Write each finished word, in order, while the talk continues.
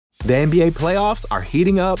The NBA playoffs are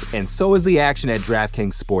heating up, and so is the action at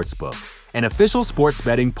DraftKings Sportsbook, an official sports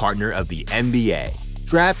betting partner of the NBA.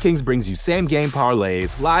 DraftKings brings you same-game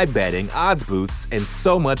parlays, live betting, odds boosts, and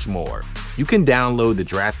so much more. You can download the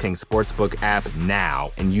DraftKings Sportsbook app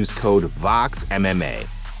now and use code VOXMMA.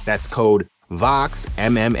 That's code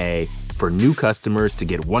VOXMMA for new customers to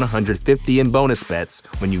get $150 in bonus bets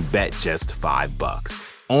when you bet just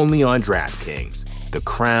 $5. Only on DraftKings. The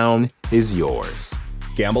crown is yours.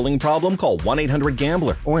 Gambling problem? Call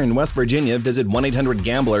 1-800-GAMBLER. Or in West Virginia, visit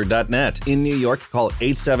 1-800-GAMBLER.net. In New York, call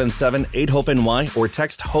 877-8-HOPE-NY or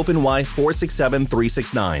text HOPE-NY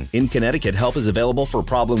 467-369. In Connecticut, help is available for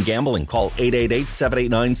problem gambling. Call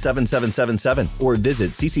 888-789-7777 or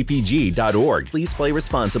visit ccpg.org. Please play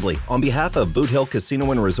responsibly. On behalf of Boot Hill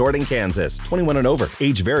Casino and Resort in Kansas, 21 and over.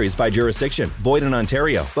 Age varies by jurisdiction. Void in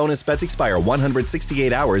Ontario. Bonus bets expire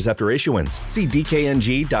 168 hours after issuance. See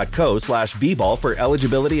dkng.co/bball for eligibility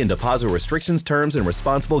and deposit restrictions, terms, and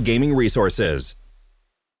responsible gaming resources.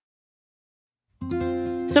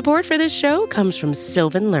 Support for this show comes from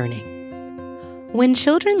Sylvan Learning. When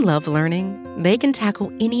children love learning, they can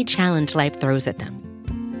tackle any challenge life throws at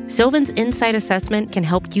them. Sylvan's Insight Assessment can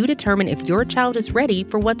help you determine if your child is ready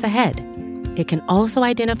for what's ahead. It can also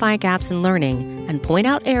identify gaps in learning and point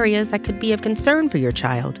out areas that could be of concern for your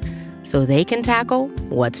child so they can tackle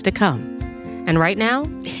what's to come. And right now,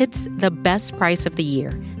 it's the best price of the year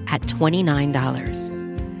at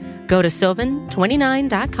 $29. Go to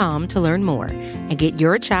sylvan29.com to learn more and get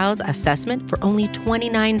your child's assessment for only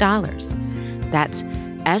 $29. That's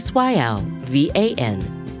SYLVAN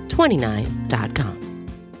 29.com.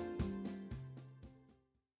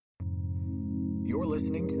 You're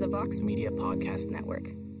listening to the Vox Media Podcast Network.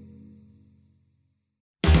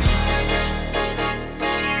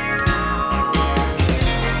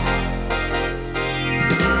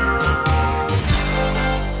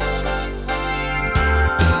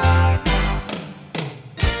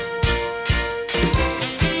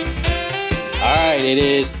 It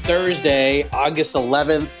is Thursday, August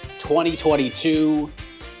 11th, 2022,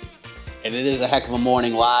 and it is a heck of a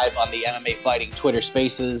morning live on the MMA Fighting Twitter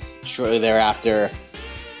Spaces, shortly thereafter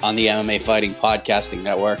on the MMA Fighting Podcasting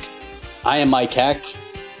Network. I am Mike Heck.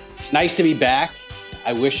 It's nice to be back.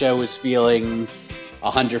 I wish I was feeling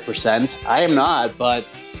 100%. I am not, but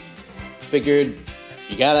figured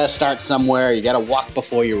you gotta start somewhere. You gotta walk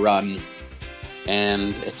before you run,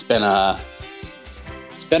 and it's been a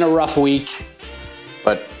rough week.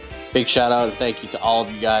 But big shout out and thank you to all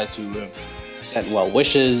of you guys who have sent well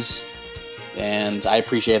wishes, and I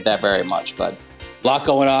appreciate that very much. But a lot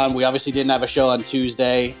going on. We obviously didn't have a show on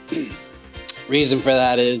Tuesday. Reason for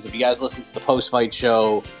that is if you guys listen to the post-fight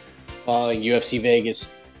show following UFC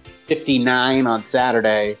Vegas 59 on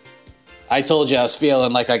Saturday, I told you I was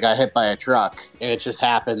feeling like I got hit by a truck, and it just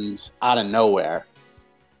happened out of nowhere.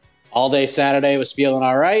 All day Saturday was feeling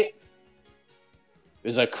all right. It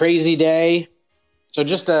was a crazy day. So it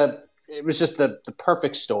was just the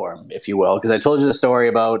perfect storm, if you will, because I told you the story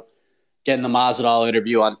about getting the Masvidal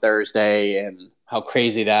interview on Thursday and how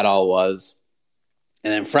crazy that all was.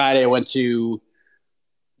 And then Friday I went to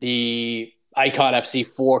the Icon FC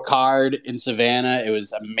 4 card in Savannah. It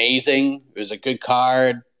was amazing. It was a good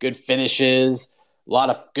card, good finishes, a lot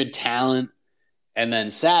of good talent. And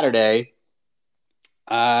then Saturday,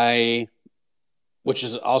 which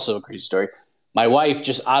is also a crazy story, my wife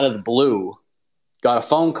just out of the blue got a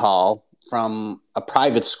phone call from a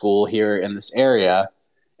private school here in this area,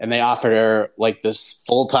 and they offered her like this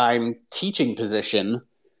full-time teaching position,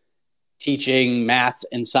 teaching math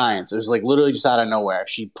and science. It was like literally just out of nowhere.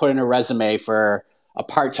 She put in her resume for a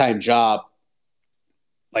part-time job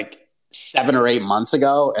like 7 or 8 months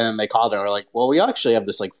ago, and then they called her and were like, well, we actually have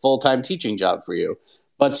this like full-time teaching job for you,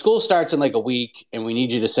 but school starts in like a week, and we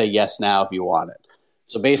need you to say yes now if you want it.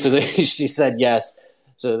 So basically she said yes.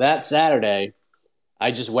 So that Saturday, I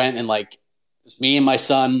just went and just me and my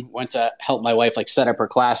son went to help my wife set up her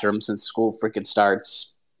classroom since school freaking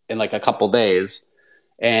starts in a couple days,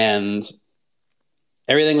 and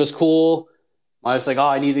everything was cool. My wife's like, "Oh,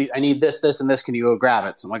 I need this, and this. Can you go grab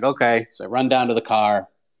it?" So I'm like, "Okay." So I run down to the car,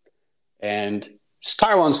 and this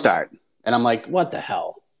car won't start, and I'm like, "What the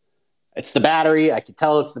hell?" It's the battery. I could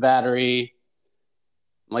tell it's the battery.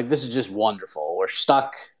 I'm like, "This is just wonderful. We're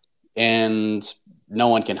stuck, and no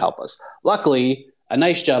one can help us." Luckily, a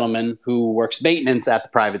nice gentleman who works maintenance at the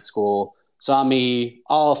private school saw me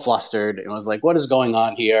all flustered and was like, what is going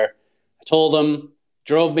on here? I told him,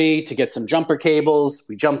 drove me to get some jumper cables.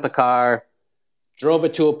 We jumped the car, drove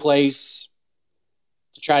it to a place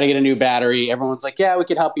to try to get a new battery. Everyone's like, yeah, we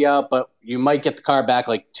could help you out, but you might get the car back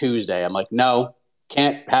Tuesday. I'm like, no,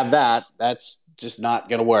 can't have that. That's just not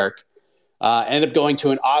going to work. Ended up going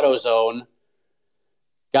to an AutoZone.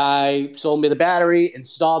 Guy sold me the battery,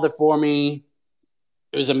 installed it for me.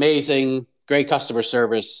 It was amazing. Great customer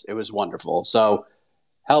service. It was wonderful. So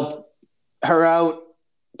help her out,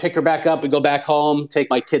 pick her back up, and go back home, take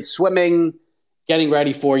my kids swimming, getting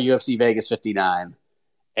ready for UFC Vegas 59.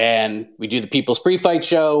 And we do the People's Pre-Fight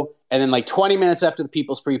Show. And then like 20 minutes after the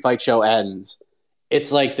People's Pre-Fight Show ends,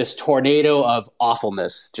 it's like this tornado of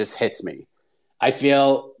awfulness just hits me. I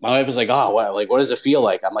feel, my wife was like, oh, what does it feel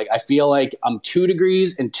like? I'm like, I feel like I'm 2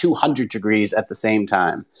 degrees and 200 degrees at the same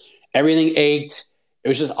time. Everything ached. It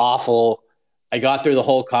was just awful. I got through the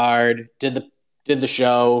whole card, did the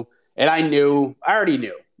show, and I already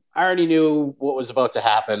knew what was about to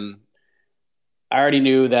happen. I already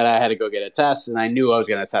knew that I had to go get a test, and I knew I was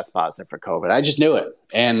going to test positive for COVID. I just knew it.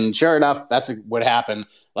 And sure enough, that's what happened.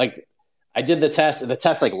 Like, I did the test, and the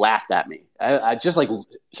test like laughed at me. I just like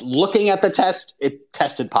looking at the test, it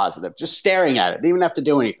tested positive. Just staring at it, didn't even have to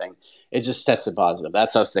do anything. It just tested positive.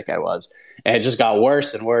 That's how sick I was, and it just got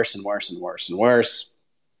worse and worse and worse and worse and worse.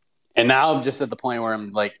 And now I'm just at the point where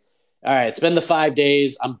I'm like, all right, it's been the 5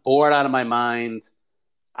 days. I'm bored out of my mind.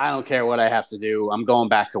 I don't care what I have to do. I'm going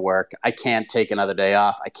back to work. I can't take another day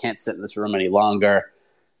off. I can't sit in this room any longer.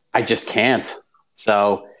 I just can't.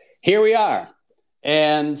 So here we are.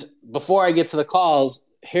 And before I get to the calls,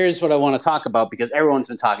 here's what I want to talk about, because everyone's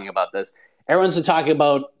been talking about this. Everyone's been talking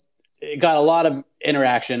about it, got a lot of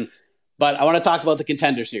interaction, but I want to talk about the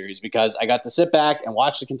Contender Series because I got to sit back and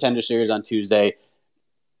watch the Contender Series on Tuesday,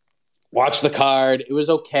 watch the card. It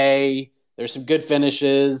was okay. There's some good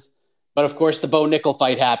finishes, but of course the Bo Nickal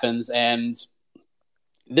fight happens, and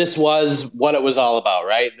this was what it was all about,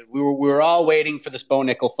 right? We were all waiting for this Bo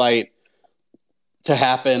Nickal fight to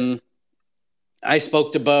happen. I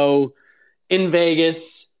spoke to Bo in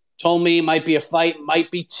Vegas, told me it might be a fight, might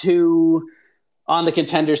be 2 on the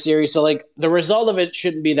Contender Series. So, like, the result of it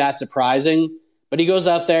shouldn't be that surprising. But he goes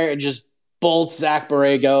out there and just bolts Zach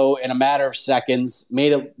Borrego in a matter of seconds.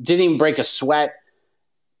 Didn't even break a sweat.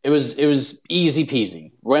 It was easy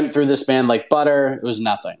peasy. Went through this man like butter. It was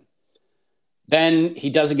nothing. Then he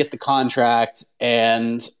doesn't get the contract,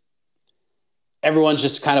 and everyone's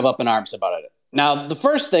just kind of up in arms about it. Now, the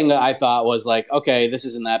first thing that I thought was like, okay, this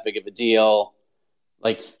isn't that big of a deal.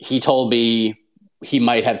 Like, he told me he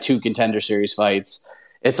might have 2 Contender Series fights.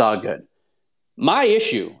 It's all good. My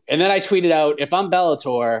issue, and then I tweeted out, if I'm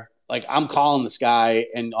Bellator, like, I'm calling this guy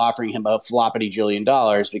and offering him a floppity jillion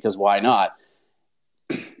dollars, because why not?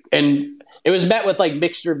 And it was met with like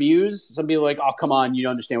mixed reviews. Some people were like, oh, come on, you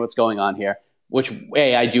don't understand what's going on here. Which,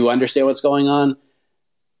 hey, I do understand what's going on.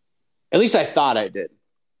 At least I thought I did.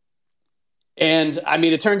 And I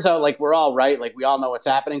mean, it turns out like we're all right. Like, we all know what's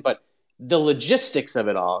happening, but the logistics of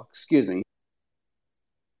it all, excuse me,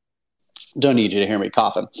 don't need you to hear me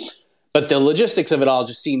coughing, but the logistics of it all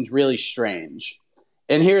just seems really strange.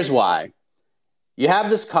 And here's why. You have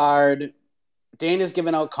this card. Dana's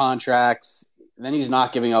giving out contracts. Then he's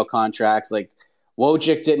not giving out contracts. Like,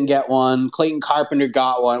 Wojcik didn't get one. Clayton Carpenter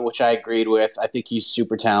got one, which I agreed with. I think he's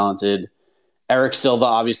super talented. Eric Silva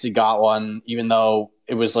obviously got one, even though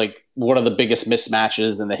it was like one of the biggest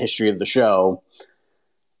mismatches in the history of the show.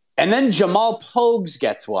 And then Jamal Pogues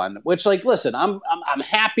gets one, which, like, listen, I'm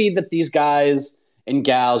happy that these guys and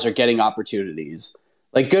gals are getting opportunities.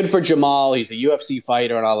 Like, good for Jamal. He's a UFC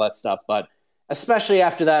fighter and all that stuff. But especially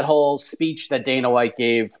after that whole speech that Dana White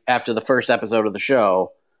gave after the first episode of the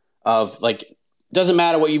show of, like, doesn't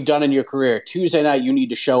matter what you've done in your career. Tuesday night, you need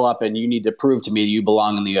to show up and you need to prove to me that you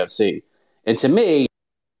belong in the UFC. And to me,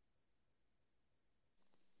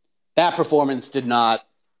 that performance did not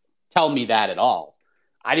tell me that at all.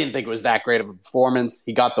 I didn't think it was that great of a performance.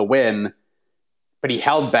 He got the win, but he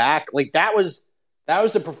held back. Like, that was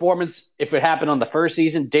the performance. If it happened on the first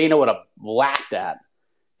season, Dana would have laughed at.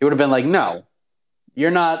 He would have been like, no,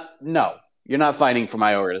 you're not fighting for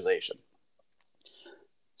my organization.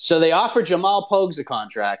 So they offered Jamal Pogues a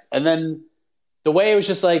contract, and then the way it was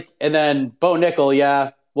just like, and then Bo Nickal,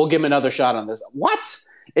 yeah, we'll give him another shot on this. What?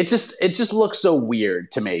 It just looks so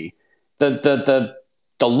weird to me. The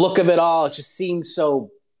look of it all, it just seems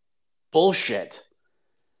so bullshit.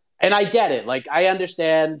 And I get it. Like, I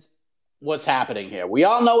understand what's happening here. We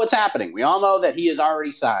all know what's happening. We all know that he is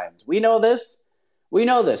already signed. We know this.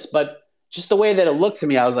 But just the way that it looked to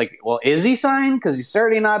me, I was like, well, is he signed? Because he's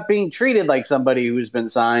certainly not being treated like somebody who's been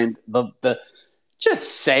signed.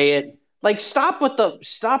 Just say it. Like, stop with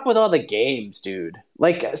all the games, dude.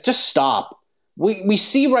 Like, just stop. We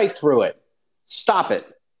see right through it. Stop it.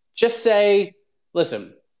 Just say,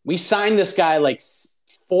 listen, we signed this guy like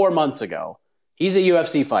 4 months ago. He's a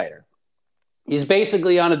UFC fighter. He's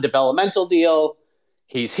basically on a developmental deal.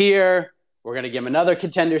 He's here. We're going to give him another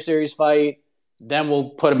Contender Series fight. Then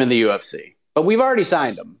we'll put him in the UFC. But we've already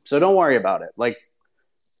signed him, so don't worry about it. Like,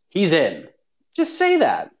 he's in. Just say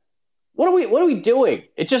that. What are we doing?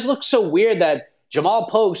 It just looks so weird that Jamal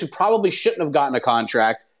Pogues, who probably shouldn't have gotten a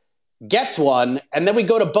contract, gets one, and then we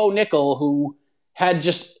go to Bo Nickal, who had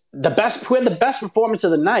just the best performance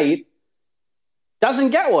of the night,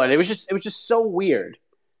 doesn't get one. It was just so weird.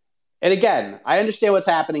 And again, I understand what's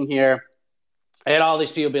happening here. I had all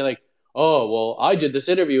these people be like, oh, well, I did this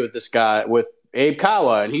interview with this guy, with Abe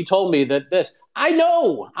Kawa, and he told me that this. I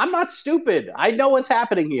know. I'm not stupid. I know what's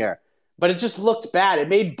happening here. But it just looked bad. It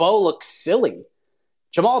made Bo look silly.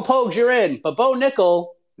 Jamal Pogues, you're in. But Bo Nickal,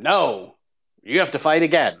 no. You have to fight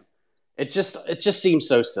again. It just seems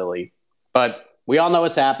so silly. But we all know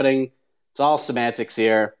what's happening. It's all semantics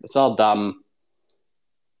here. It's all dumb.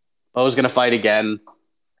 Bo's going to fight again.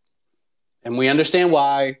 And we understand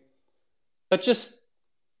why. But just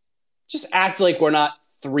act like we're not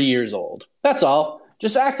 3 years old. That's all.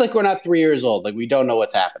 Just act like we're not 3 years old, like we don't know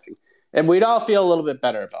what's happening. And we'd all feel a little bit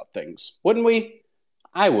better about things. Wouldn't we?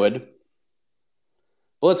 I would.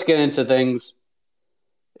 But let's get into things.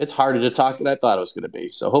 It's harder to talk than I thought it was going to be.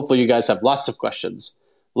 So hopefully you guys have lots of questions.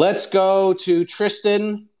 Let's go to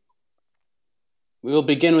Tristan. We will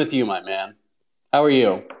begin with you, my man. How are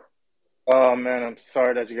you? Oh, man, I'm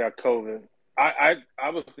sorry that you got COVID. I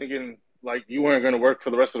was thinking, like, you weren't going to work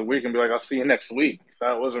for the rest of the week and be like, I'll see you next week. So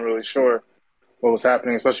I wasn't really sure what was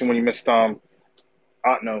happening, especially when you missed Otno.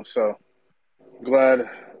 So glad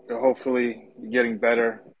you're hopefully getting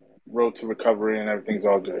better, road to recovery, and everything's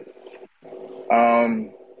all good.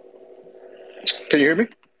 Can you hear me?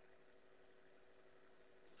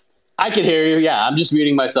 I can hear you. Yeah, I'm just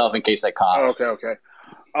muting myself in case I cough. Oh, okay.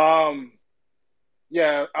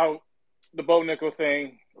 Yeah, the Bo Nickal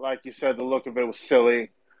thing, like you said, the look of it was silly.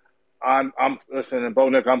 I'm listening, Bo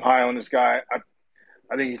Nickal, I'm high on this guy.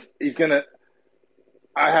 I think he's gonna.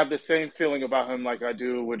 I have the same feeling about him like I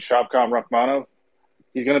do with Shavkat Rakhmonov.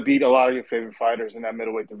 He's gonna beat a lot of your favorite fighters in that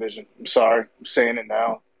middleweight division. I'm sorry, I'm saying it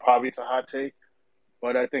now. Probably it's a hot take,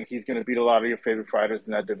 but I think he's gonna beat a lot of your favorite fighters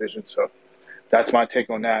in that division. So that's my take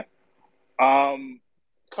on that.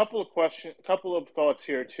 Couple of thoughts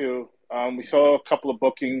here too. We saw a couple of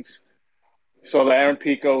bookings. So the Aaron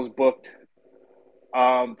Pico's booked.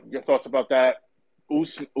 Your thoughts about that?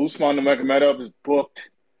 Usman Nurmagomedov is booked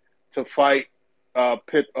to fight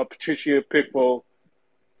Patricia Pitbull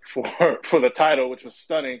for the title, which was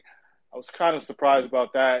stunning. I was kind of surprised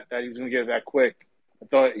about that he was going to get it that quick. I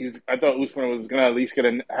thought Usman was going to at least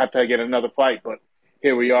have to get another fight, but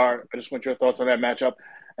here we are. I just want your thoughts on that matchup.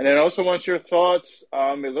 And then I also want your thoughts.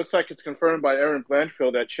 It looks like it's confirmed by Erin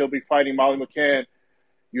Blanchfield that she'll be fighting Molly McCann,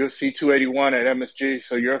 UFC 281 at MSG.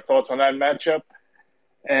 So your thoughts on that matchup.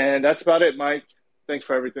 And that's about it, Mike. Thanks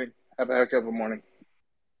for everything. Have a heck of a morning.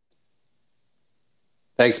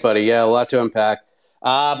 Thanks, buddy. Yeah, a lot to unpack.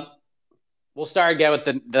 We'll start again with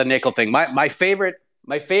the Nickal thing. My favorite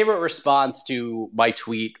response to my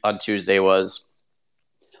tweet on Tuesday was,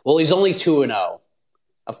 well, he's only 2-0.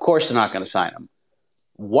 Of course they're not going to sign him.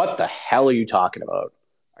 What the hell are you talking about?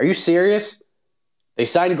 Are you serious? They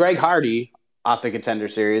signed Greg Hardy off the Contender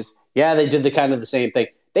Series. Yeah, they did the same thing.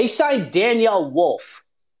 They signed Danielle Wolf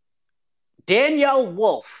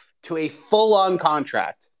to a full-on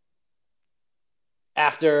contract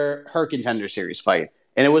after her Contender Series fight.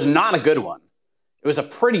 And it was not a good one. It was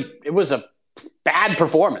a bad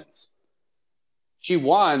performance. She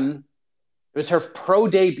won. It was her pro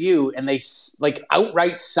debut, and they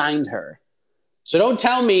outright signed her. So don't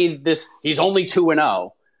tell me he's only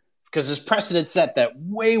 2-0, because there's precedent set that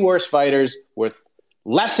way worse fighters with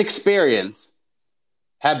less experience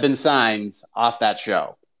have been signed off that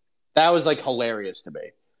show. That was hilarious to me.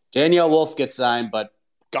 Danielle Wolf gets signed, but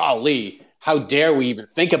golly, how dare we even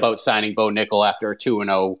think about signing Bo Nickal after a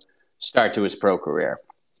 2-0 start to his pro career?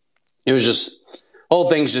 It was just, whole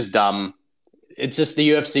thing's just dumb. It's just the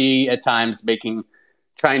UFC at times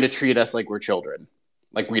trying to treat us like we're children,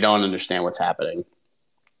 like we don't understand what's happening,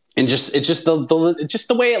 and it's just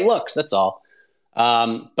the way it looks. That's all.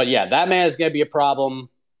 But yeah, that man is going to be a problem.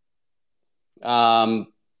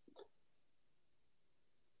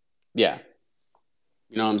 Yeah,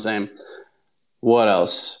 you know what I'm saying. What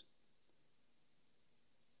else?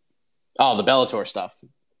 Oh, the Bellator stuff.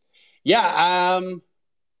 Yeah,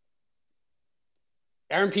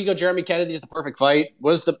 Aaron Pico, Jeremy Kennedy is the perfect fight. It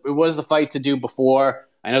was the fight to do before.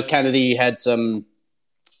 I know Kennedy had some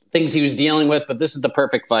things he was dealing with, but this is the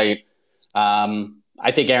perfect fight.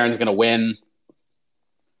 I think Aaron's going to win,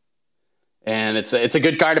 and it's a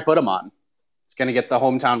good card to put him on. It's going to get the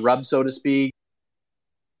hometown rub, so to speak.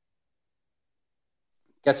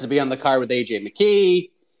 Gets to be on the card with AJ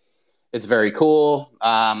McKee. It's very cool.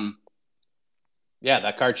 That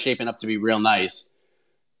card's shaping up to be real nice.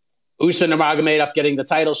 Usman Nurmagomedov getting the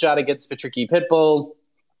title shot against Patricky Pitbull.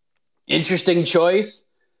 Interesting choice.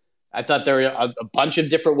 I thought there were a bunch of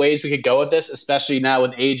different ways we could go with this, especially now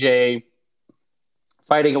with AJ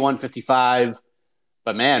fighting at 155.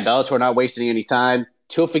 But man, Bellator not wasting any time.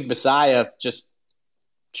 Tufik Messiah, just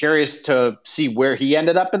curious to see where he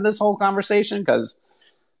ended up in this whole conversation, because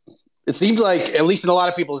it seems like, at least in a lot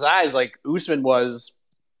of people's eyes, like Usman was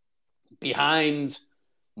behind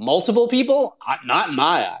multiple people. Not in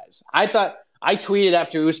my eyes. I tweeted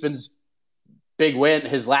after Usman's big win,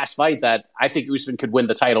 his last fight, that I think Usman could win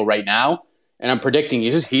the title right now, and I'm predicting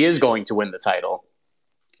he is going to win the title.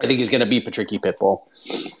 I think he's going to beat Patricky Pitbull.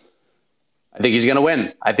 I think he's going to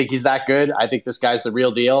win. I think he's that good. I think this guy's the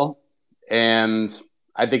real deal. And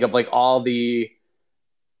I think of there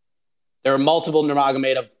are multiple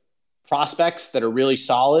Nurmagomedov prospects that are really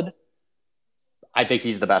solid. I think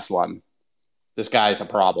he's the best one. This guy's a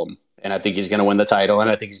problem. And I think he's going to win the title. And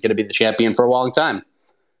I think he's going to be the champion for a long time.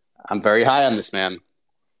 I'm very high on this man.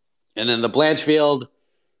 And then the Blanchfield,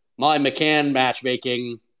 Molly McCann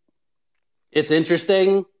matchmaking. It's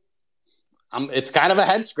interesting. It's kind of a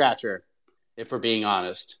head scratcher, if we're being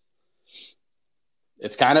honest.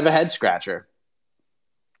 It's kind of a head scratcher.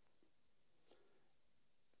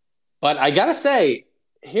 But I gotta say,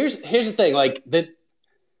 here's the thing.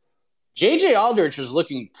 JJ Aldrich was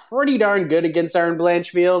looking pretty darn good against Aaron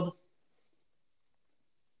Blanchfield.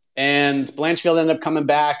 And Blanchfield ended up coming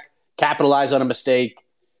back, capitalized on a mistake,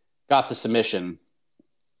 got the submission.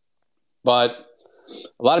 But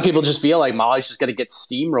a lot of people just feel like Molly's just going to get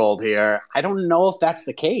steamrolled here. I don't know if that's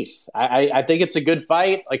the case. I think it's a good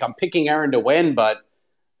fight. I'm picking Aaron to win, but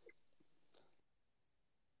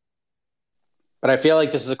I feel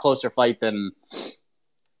like this is a closer fight than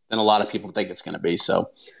a lot of people think it's going to be.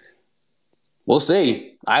 So we'll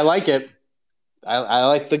see. I like it. I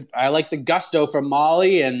like the gusto from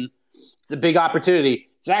Molly, and it's a big opportunity.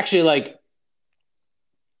 It's actually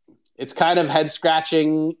it's kind of head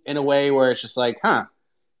scratching in a way where it's just we're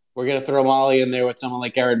going to throw Molly in there with someone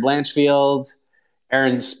like Aaron Blanchfield.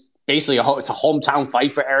 Aaron's basically it's a hometown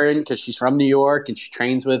fight for Aaron because she's from New York and she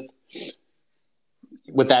trains with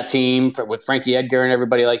that team, with Frankie Edgar and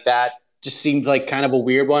everybody like that. Just seems like kind of a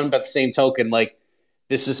weird one, but at the same token,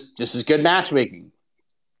 this is good matchmaking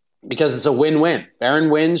because it's a win-win. If Aaron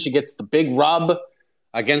wins, she gets the big rub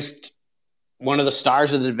against one of the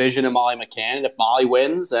stars of the division in Molly McCann. And if Molly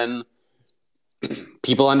wins, then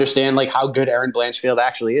people understand how good Aaron Blanchfield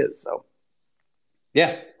actually is. So,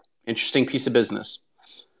 yeah, interesting piece of business.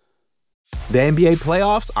 The NBA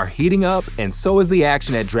playoffs are heating up, and so is the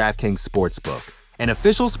action at DraftKings Sportsbook, an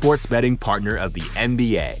official sports betting partner of the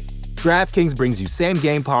NBA. DraftKings brings you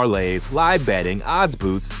same-game parlays, live betting, odds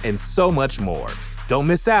boosts, and so much more. Don't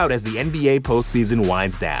miss out as the NBA postseason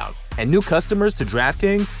winds down. And new customers to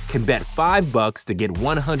DraftKings can bet $5 to get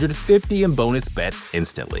 $150 in bonus bets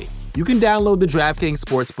instantly. You can download the DraftKings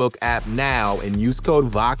Sportsbook app now and use code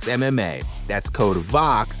VOXMMA. That's code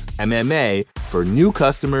VOXMMA for new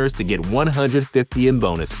customers to get $150 in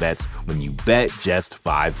bonus bets when you bet just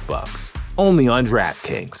 $5. Only on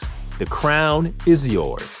DraftKings. The crown is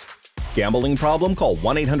yours. Gambling problem? Call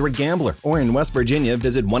 1-800-GAMBLER. Or in West Virginia,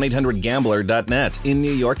 visit 1-800-GAMBLER.net. In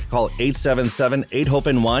New York, call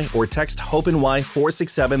 877-8-HOPE-NY or text HOPE-NY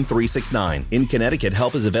 467-369. In Connecticut,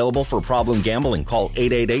 help is available for problem gambling. Call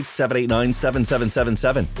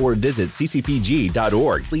 888-789-7777 or visit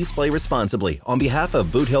ccpg.org. Please play responsibly. On behalf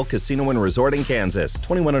of Boot Hill Casino and Resort in Kansas,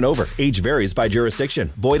 21 and over. Age varies by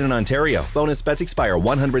jurisdiction. Void in Ontario. Bonus bets expire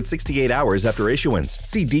 168 hours after issuance.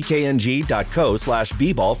 See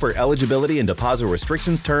dkng.co/bball for eligibility and deposit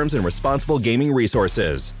restrictions, terms, and responsible gaming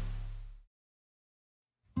resources.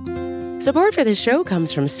 Support for this show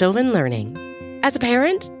comes from Sylvan Learning. As a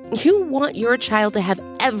parent, you want your child to have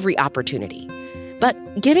every opportunity, but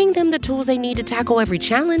giving them the tools they need to tackle every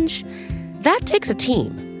challenge, that takes a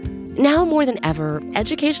team. Now more than ever,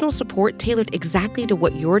 educational support tailored exactly to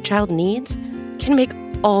what your child needs can make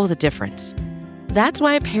all the difference. That's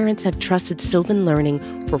why parents have trusted Sylvan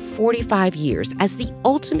Learning for 45 years as the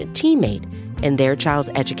ultimate teammate in their child's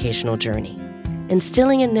educational journey,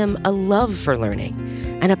 instilling in them a love for learning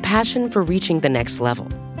and a passion for reaching the next level.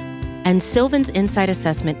 And Sylvan's Insight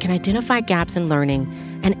Assessment can identify gaps in learning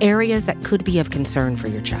and areas that could be of concern for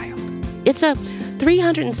your child. It's a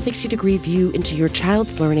 360-degree view into your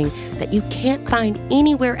child's learning that you can't find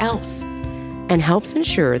anywhere else, and helps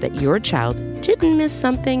ensure that your child didn't miss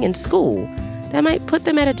something in school that might put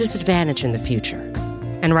them at a disadvantage in the future.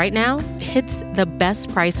 And right now, it's the best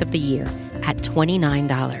price of the year. at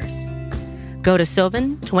 $29. Go to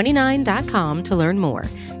sylvan29.com to learn more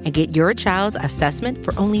and get your child's assessment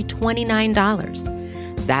for only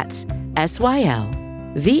 $29. That's SYLVAN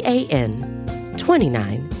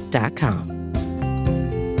 29.com.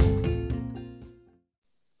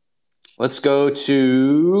 Let's go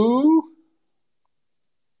to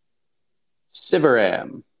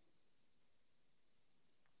Sivaram.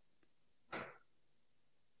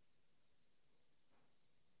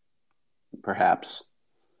 Perhaps.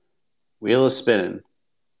 Wheel is spinning.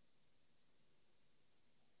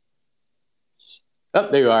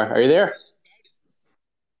 Oh, there you are. Are you there?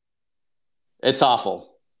 It's awful.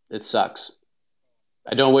 It sucks.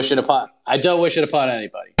 I don't wish it upon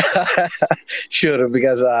anybody. Sure,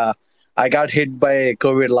 because I got hit by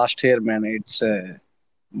COVID last year, man. It's a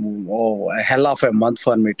hell of a month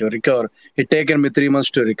for me to recover. It taken me 3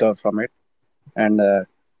 months to recover from it, and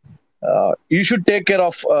you should take care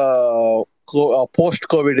of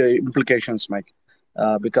post-COVID implications, Mike,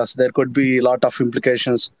 because there could be a lot of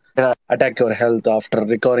implications attack your health after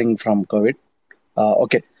recovering from COVID.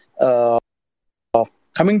 Okay.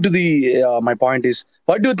 Coming to the my point is,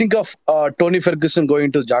 what do you think of Tony Ferguson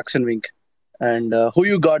going to Jackson Wink, and who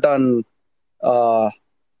you got on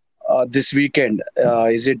this weekend?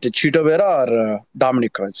 Is it Chito Vera or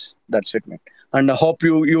Dominick Cruz? That's it, man. And I hope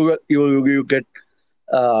you get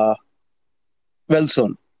well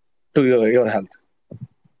soon to your health.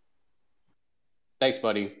 Thanks,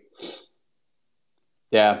 buddy.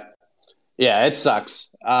 Yeah, it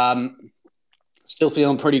sucks. Still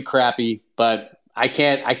feeling pretty crappy, but I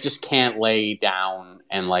just can't lay down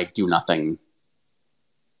and do nothing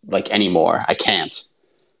anymore. I can't.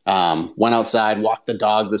 Went outside, walked the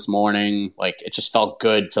dog this morning. It just felt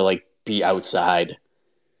good to be outside.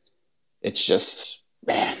 It's just,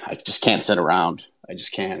 man, I just can't sit around. I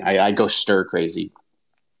just can't. I go stir crazy.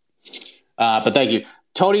 But thank you.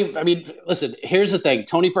 Tony, I mean, listen, here's the thing.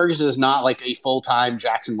 Tony Ferguson is not a full-time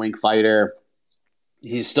Jackson Wink fighter.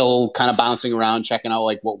 He's still kind of bouncing around, checking out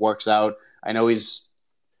what works out. I know he's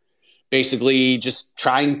basically just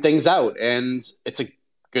trying things out, and it's a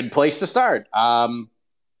good place to start. I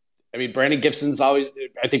think Brandon Gibson's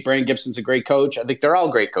a great coach. I think they're all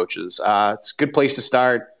great coaches. It's a good place to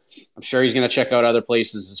start. I'm sure he's going to check out other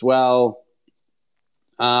places as well.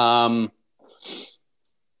 Yeah,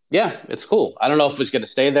 it's cool. I don't know if it's going to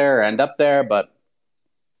stay there or end up there, but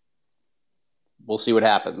we'll see what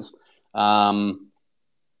happens.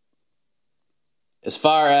 As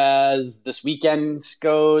far as this weekend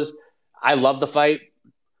goes, I love the fight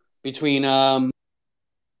between Chito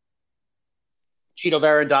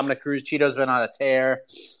Vera and Dominick Cruz. Chito's been on a tear.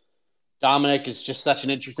 Dominick is just such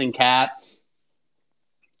an interesting cat.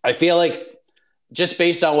 I feel just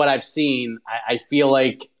based on what I've seen, I feel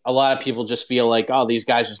like a lot of people just feel oh, these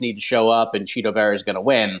guys just need to show up and Chito Vera is going to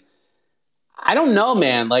win. I don't know,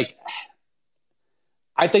 man.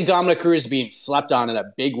 I think Dominick Cruz is being slept on in a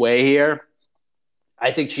big way here.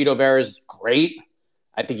 I think Chito Vera is great.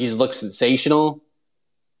 I think he's looked sensational.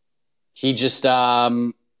 He just, I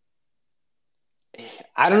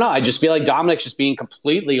don't know. I just feel like Dominick's just being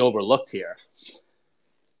completely overlooked here.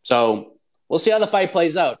 So we'll see how the fight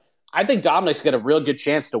plays out. I think Dominick's got a real good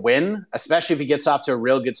chance to win, especially if he gets off to a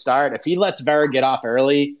real good start. If he lets Vera get off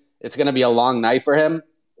early, it's going to be a long night for him.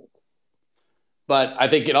 But I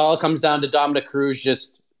think it all comes down to Dominick Cruz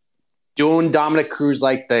just doing Dominick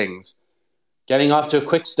Cruz-like things. Getting off to a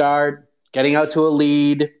quick start, getting out to a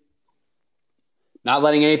lead, not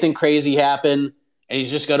letting anything crazy happen, and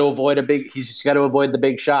he's just got to avoid the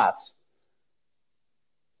big shots.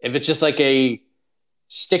 If it's just a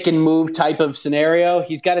stick and move type of scenario,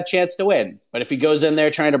 he's got a chance to win. But if he goes in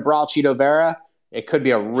there trying to brawl Chito Vera, it could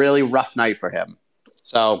be a really rough night for him.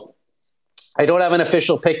 So I don't have an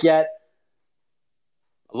official pick yet.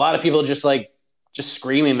 A lot of people just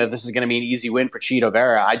screaming that this is going to be an easy win for Chito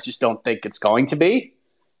Vera. I just don't think it's going to be.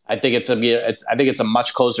 I think it's a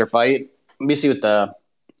much closer fight. Let me see what the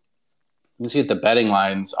betting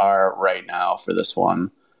lines are right now for this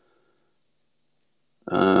one.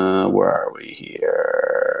 Where are we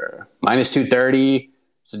here? Minus 230.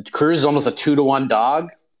 So Cruz is almost a 2-1 dog.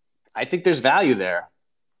 I think there's value there.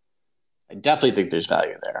 I definitely think there's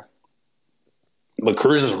value there. But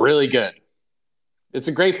Cruz is really good. It's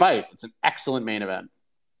a great fight. It's an excellent main event.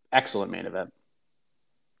 Excellent main event.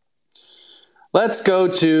 Let's go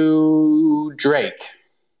to Drake.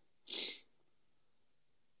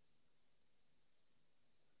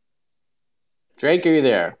 Drake, are you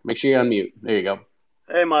there? Make sure you're on mute. There you go.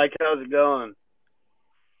 Hey, Mike. How's it going?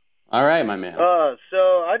 All right, my man.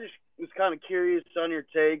 So I just was kind of curious on your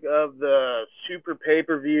take of the super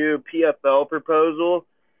pay-per-view PFL proposal.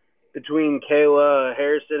 between Kayla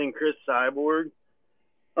Harrison and Chris Cyborg.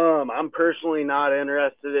 I'm personally not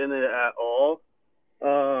interested in it at all.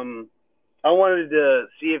 I wanted to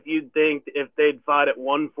see if you'd think if they'd fight at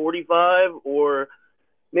 145 or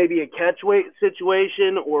maybe a catchweight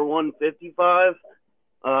situation or 155.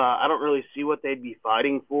 I don't really see what they'd be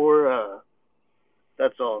fighting for.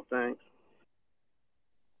 That's all. Thanks.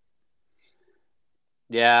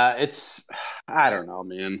 Yeah, I don't know,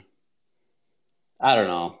 man. I don't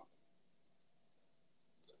know.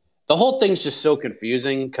 The whole thing's just so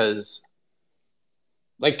confusing because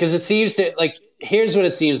it seems to, here's what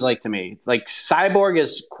it seems like to me. It's like Cyborg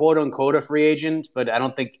is quote unquote a free agent, but I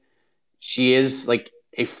don't think she is like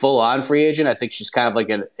a full on free agent. I think she's kind of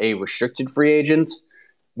like a restricted free agent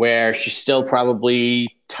where she's still probably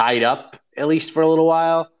tied up at least for a little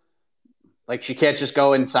while. Like she can't just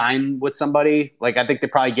go and sign with somebody. Like I think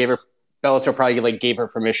Bellator probably gave her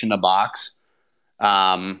permission to box.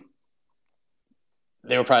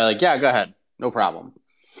 They were probably like, yeah, go ahead. No problem.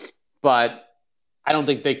 But I don't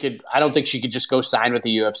think she could just go sign with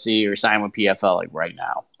the UFC or sign with PFL like right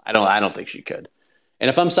now. I don't think she could. And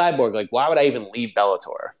if I'm Cyborg, like why would I even leave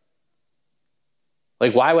Bellator?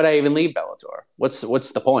 Like why would I even leave Bellator? What's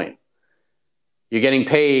the point? You're getting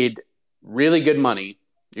paid really good money.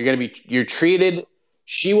 You're treated.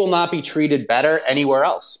 She will not be treated better anywhere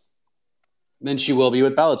else than she will be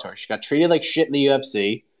with Bellator. She got treated like shit in the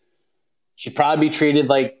UFC. She'd probably be treated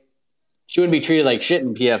like she wouldn't be treated like shit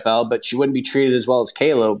in PFL, but she wouldn't be treated as well as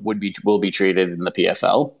Kayla will be treated in the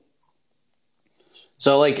PFL.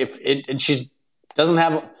 So like and she doesn't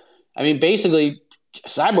have, I mean, basically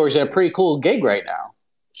Cyborg's at a pretty cool gig right now.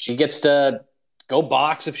 She gets to go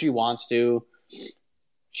box if she wants to.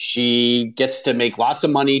 She gets to make lots of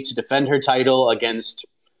money to defend her title against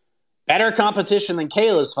better competition than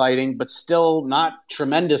Kayla's fighting, but still not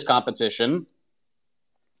tremendous competition.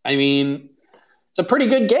 I mean, it's a pretty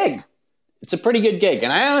good gig.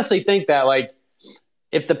 And I honestly think that, like,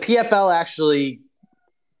 if the PFL actually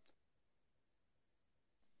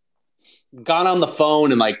got on the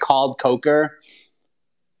phone and, like, called Coker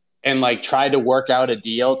and, like, tried to work out a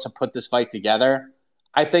deal to put this fight together,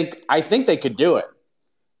 I think they could do it.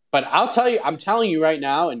 But I'm telling you right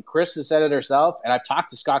now, and Chris has said it herself, and I've talked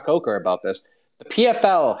to Scott Coker about this, the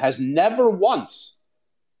PFL has never once,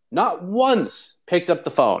 not once, picked up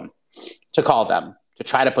the phone to call them to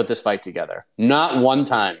try to put this fight together. Not one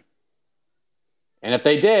time. And if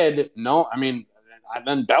they did, then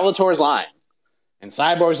Bellator's lying. And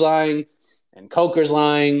Cyborg's lying. And Coker's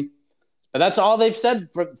lying. But that's all they've said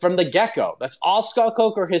from the get-go. That's all Scott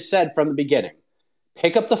Coker has said from the beginning.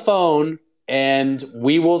 Pick up the phone, and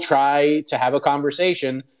we will try to have a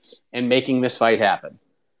conversation in making this fight happen.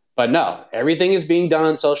 But no, everything is being done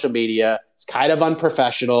on social media. It's kind of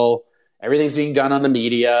unprofessional. Everything's being done on the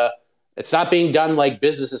media. It's not being done like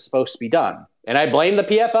business is supposed to be done. And I blame the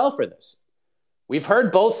PFL for this. We've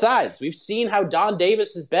heard both sides. We've seen how Don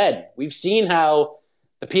Davis has been. We've seen how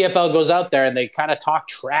the PFL goes out there and they kind of talk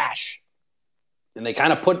trash. And they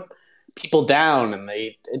kind of put people down. And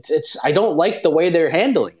I don't like the way they're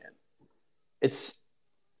handling it.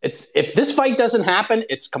 If this fight doesn't happen,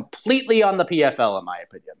 it's completely on the PFL, in my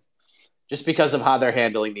opinion, just because of how they're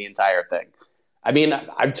handling the entire thing. I mean,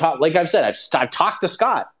 I've talked to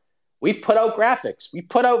Scott. We've put out graphics. We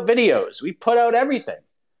put out videos. We put out everything.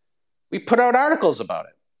 We put out articles about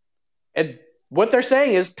it. And what they're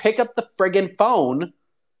saying is pick up the friggin' phone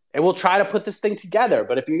and we'll try to put this thing together.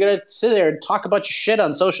 But if you're going to sit there and talk a bunch of shit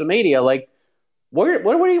on social media, like, what do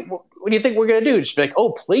you think we're going to do? Just be like,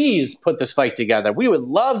 oh, please put this fight together. We would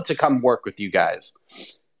love to come work with you guys.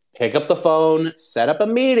 Pick up the phone, set up a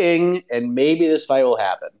meeting, and maybe this fight will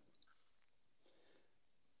happen.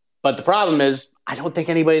 But the problem is, I don't think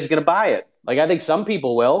anybody's going to buy it. Like, I think some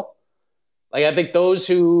people will. Like, I think those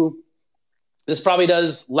who... This probably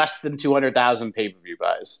does less than 200,000 pay-per-view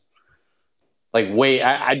buys. Like, wait,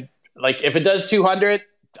 like, if it does 200,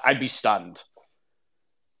 I'd be stunned.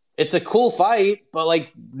 It's a cool fight, but,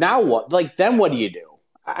 like, now what? Like, then what do you do?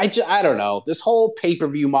 I don't know. This whole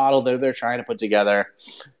pay-per-view model that they're trying to put together,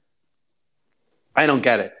 I don't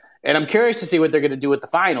get it. And I'm curious to see what they're going to do with the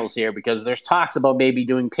finals here, because there's talks about maybe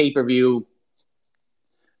doing pay-per-view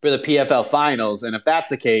for the PFL finals. And if that's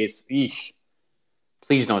the case,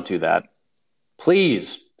 please don't do that.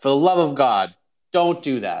 Please, for the love of God, don't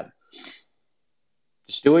do that.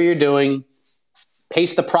 Just do what you're doing.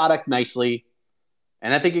 Pace the product nicely.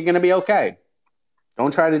 And I think you're going to be okay.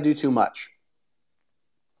 Don't try to do too much.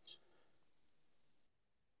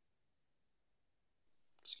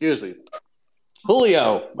 Excuse me.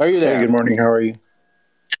 Julio, are you there? Hey, good morning. How are you?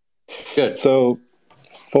 Good. So,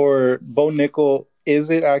 for Bo Nickal, is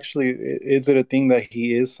it a thing that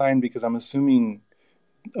he is signed? Because I'm assuming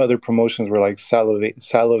other promotions were like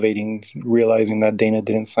salivating, realizing that Dana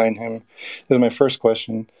didn't sign him. This is my first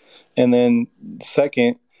question. And then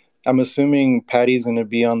second, I'm assuming Patty's going to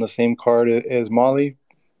be on the same card as Molly,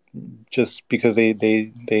 just because they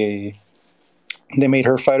made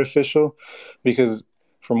her fight official. Because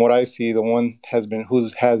from what I see, the one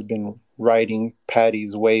who has been riding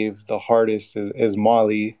Patty's wave the hardest is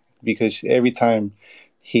Molly, because every time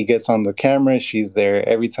he gets on the camera, she's there.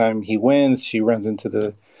 Every time he wins, she runs into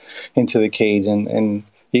the cage, and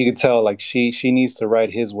you could tell like she needs to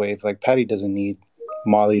ride his wave. Like Patty doesn't need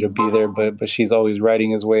Molly to be there, but she's always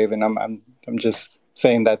riding his wave, and I'm just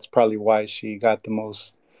saying that's probably why she got the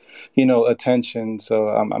most attention. So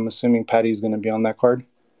I'm assuming Patty's going to be on that card.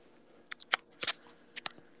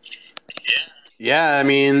 Yeah, I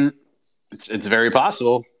mean, it's very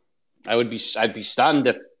possible. I'd be stunned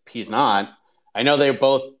if he's not. I know they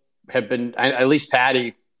both have been, at least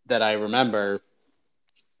Patty, that I remember,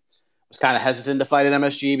 was kind of hesitant to fight at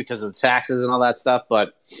MSG because of the taxes and all that stuff.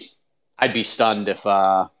 But I'd be stunned if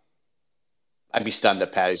Patty's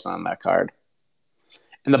not on that card.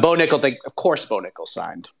 And the Bo Nickal thing, of course, Bo Nickal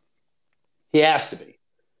signed. He has to be.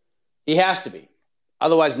 He has to be.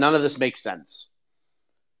 Otherwise, none of this makes sense.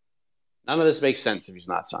 None of this makes sense if he's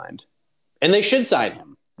not signed. And they should sign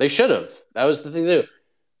him. They should have. That was the thing to do.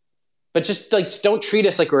 But just don't treat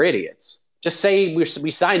us like we're idiots. Just say we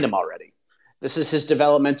signed him already. This is his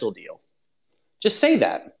developmental deal. Just say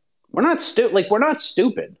that. We're not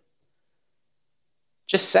stupid.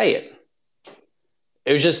 Just say it.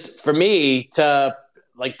 It was just, for me, to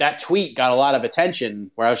that tweet got a lot of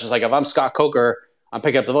attention, where I was just like, if I'm Scott Coker, I'm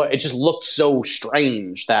picking up the vote. It just looked so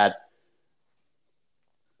strange that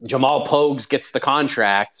Jamal Pogues gets the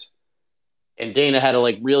contract and Dana had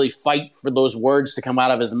to really fight for those words to come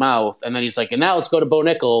out of his mouth. And then he's like, and now let's go to Bo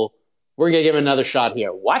Nickal. We're going to give him another shot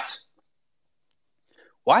here. What?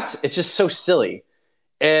 It's just so silly.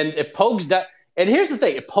 And if Pogues and here's the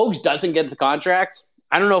thing, if Pogues doesn't get the contract,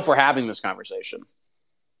 I don't know if we're having this conversation.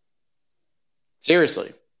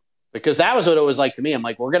 Seriously. Because that was what it was like to me. I'm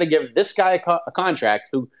like, we're going to give this guy a contract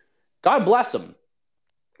who, God bless him.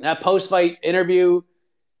 That post-fight interview,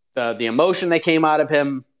 the emotion that came out of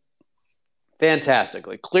him, fantastic.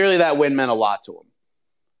 Clearly that win meant a lot to him.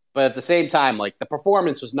 But at the same time, the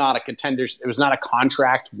performance was not a contenders. It was not a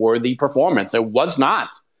contract-worthy performance. It was not.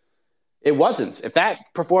 It wasn't. If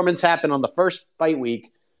that performance happened on the first fight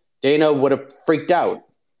week, Dana would have freaked out.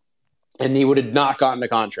 And he would have not gotten a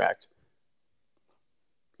contract.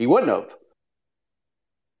 He wouldn't have.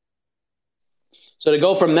 So to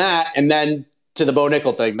go from that and then to the Bo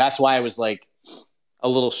Nickal thing, that's why it was a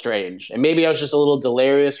little strange. And maybe I was just a little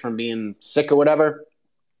delirious from being sick or whatever.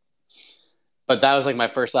 But that was my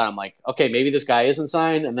first thought. I'm like, okay, maybe this guy isn't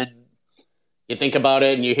signed. And then you think about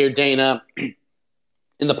it and you hear Dana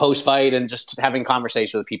in the post-fight and just having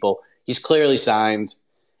conversation with people. He's clearly signed.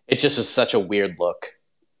 It just was such a weird look.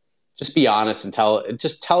 Just be honest and tell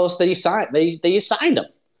us that he signed. That you signed him.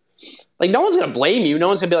 No one's gonna blame you. No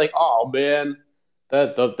one's gonna be like, oh man,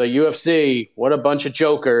 the UFC, what a bunch of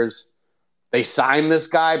jokers. They signed this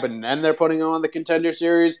guy, but then they're putting him on the Contender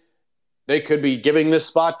Series. They could be giving this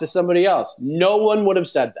spot to somebody else. No one would have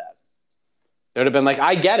said that. They would have been like,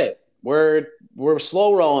 I get it. We're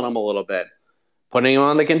slow rolling him a little bit, putting him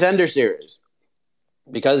on the Contender Series.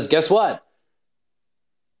 Because guess what?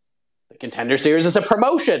 The Contender Series is a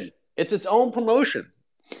promotion. It's its own promotion.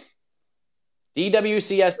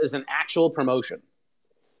 DWCS is an actual promotion.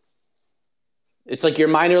 It's like your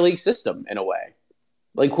minor league system in a way.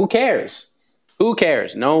 Who cares? Who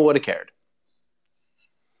cares? No one would have cared.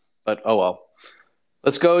 But oh well.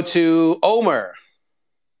 Let's go to Omer.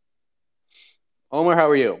 Omer, how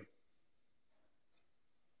are you?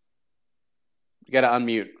 You got to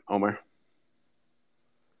unmute, Omer.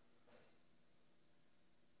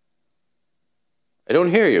 I don't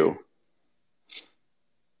hear you.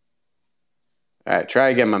 All right, try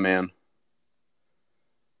again, my man.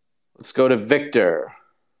 Let's go to Victor.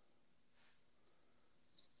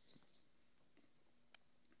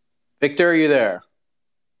 Victor, are you there?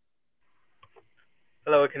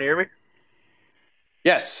 Hello, can you hear me?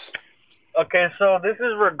 Yes. Okay, so this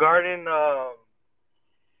is regarding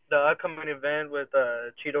the upcoming event with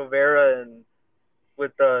Chito Vera and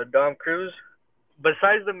with Dom Cruz.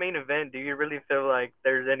 Besides the main event, do you really feel like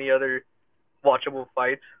there's any other watchable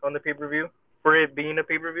fights on the pay-per-view for it being a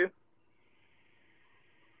pay-per-view?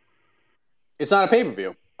 It's not a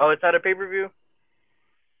pay-per-view. Oh, it's not a pay-per-view?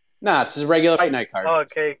 Nah, it's a regular fight night card. Oh,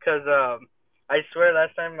 okay, because I swear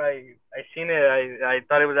last time I seen it, I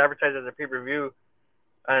thought it was advertised as a pay-per-view,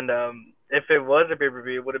 and if it was a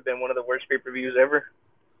pay-per-view, it would have been one of the worst pay-per-views ever.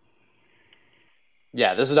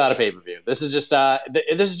 Yeah, this is not a pay-per-view. This is just outside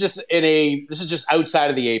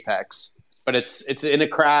of the Apex, but it's in a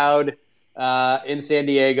crowd in San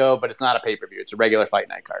Diego, but it's not a pay-per-view. It's a regular fight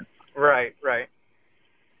night card. Right.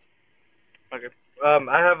 Okay.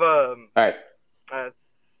 I have All right.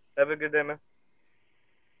 Have a good day, man.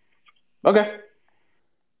 Okay.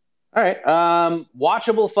 All right.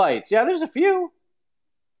 Watchable fights. Yeah, there's a few.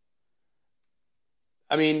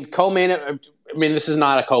 I mean, this is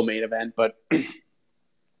not a co-main event, but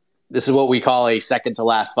this is what we call a second to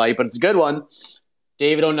last fight, but it's a good one.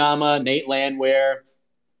 David Onama, Nate Landwehr,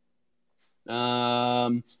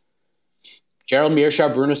 Gerald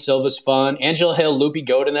Mearshart, Bruno Silva's fun. Angela Hill, Lupi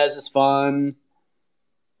Godinez is fun.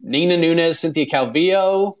 Nina Nunes, Cynthia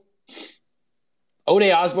Calvillo.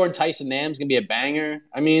 Ode Osborne, Tyson Nam's going to be a banger.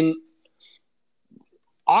 I mean,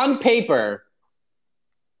 on paper,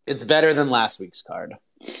 it's better than last week's card.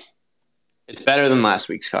 It's better than last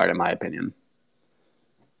week's card, in my opinion.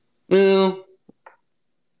 Well,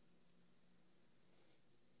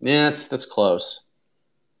 yeah, that's close.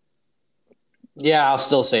 Yeah, I'll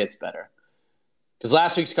still say it's better. Because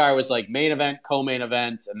last week's card was like main event, co-main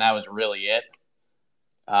event, and that was really it.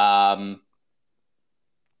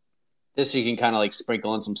 This you can kind of like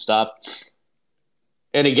sprinkle in some stuff.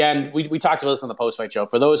 And again, we talked about this on the post-fight show.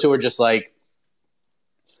 For those who are just like,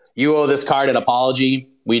 you owe this card an apology,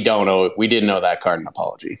 we didn't owe that card an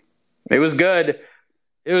apology. It was good.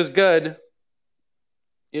 It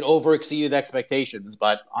over-exceeded expectations,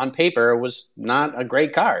 but on paper, it was not a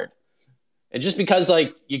great card. And just because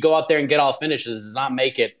like you go out there and get all finishes does not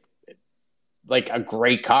make it like a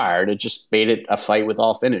great card. It just made it a fight with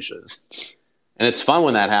all finishes. And it's fun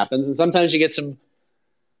when that happens. And sometimes you get some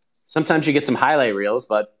highlight reels,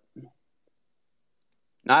 but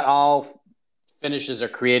not all finishes are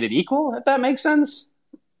created equal, if that makes sense.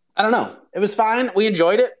 I don't know. It was fine. We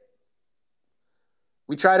enjoyed it.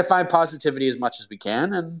 We try to find positivity as much as we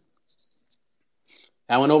can, and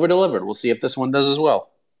that one over-delivered. We'll see if this one does as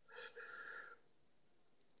well.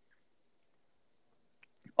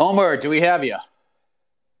 Omer, do we have you?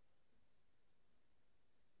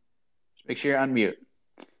 Just make sure you're on mute.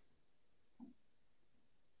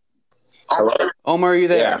 Hello? Omer, are you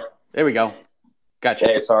there? Yeah. There we go. Gotcha.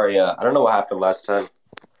 Hey, sorry. I don't know what happened last time.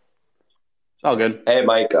 It's all good. Hey,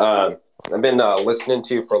 Mike. I've been listening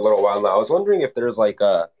to you for a little while now. I was wondering if there's like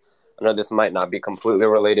I know this might not be completely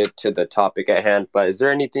related to the topic at hand, but is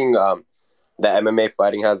there anything that MMA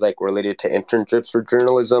fighting has like related to internships or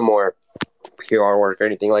journalism or PR work or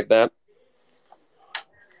anything like that?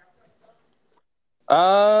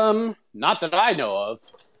 Not that I know of.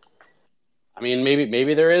 I mean,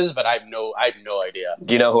 maybe there is, but I have no idea.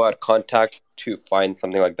 Do you know who I'd contact to find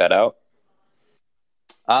something like that out?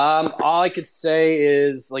 All I could say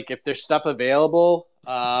is like if there's stuff available,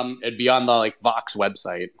 it'd be on the like Vox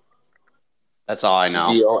website. That's all I know.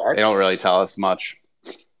 VOX? They don't really tell us much.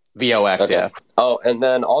 VOX, Okay. yeah. Oh, and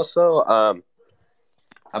then also I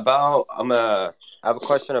have a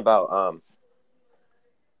question about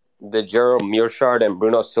the Gerald Mearshart and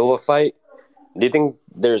Bruno Silva fight. Do you think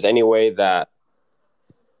there's any way that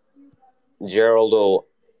Gerald will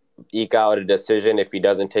eke out a decision if he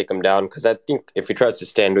doesn't take him down? Because I think if he tries to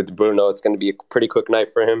stand with Bruno, it's going to be a pretty quick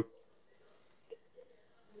night for him.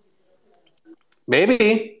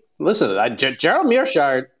 Maybe. Listen, Gerald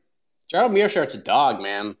Mearshart's a dog,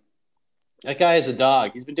 man. That guy is a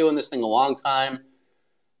dog. He's been doing this thing a long time.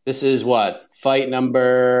 This is what? Fight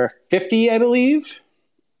number 50, I believe?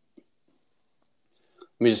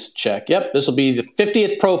 Let me just check. Yep, this will be the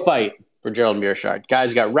 50th pro fight for Gerald Mearshart.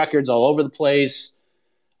 Guy's got records all over the place.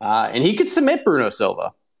 And he could submit Bruno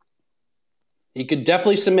Silva. He could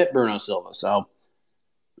definitely submit Bruno Silva. So,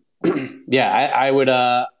 yeah, I would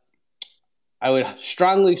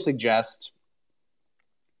strongly suggest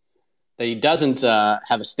that he doesn't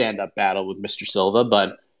have a stand-up battle with Mr. Silva,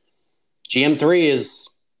 but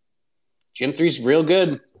GM3's real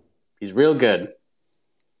good. He's real good.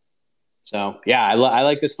 So, yeah, I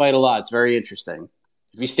like this fight a lot. It's very interesting.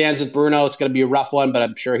 If he stands with Bruno, it's going to be a rough one, but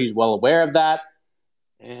I'm sure he's well aware of that.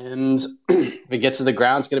 And if it gets to the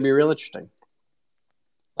ground, it's going to be real interesting.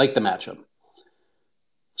 Like the matchup.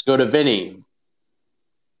 Let's go to Vinny.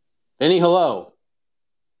 Vinny, hello.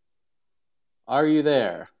 Are you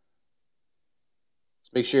there?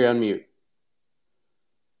 Let's make sure you're on mute.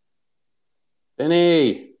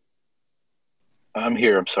 Vinny. I'm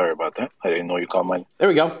here. I'm sorry about that. I didn't know you called my. There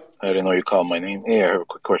we go. I didn't know you called my name. Hey, I have a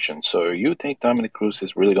quick question. So you think Dominick Cruz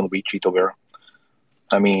is really going to beat Chito Vera?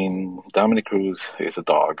 I mean, Dominick Cruz is a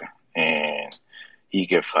dog, and he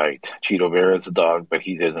could fight. Cheeto Vera is a dog, but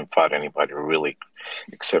he hasn't fought anybody really,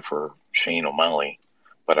 except for Shane O'Malley.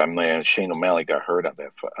 But Shane O'Malley got hurt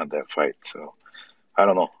on that fight, so I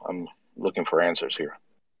don't know. I'm looking for answers here.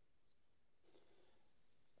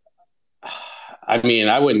 I mean,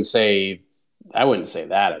 I wouldn't say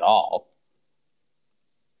that at all.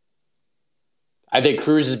 I think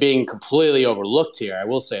Cruz is being completely overlooked here. I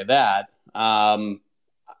will say that.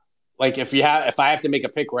 Like if I have to make a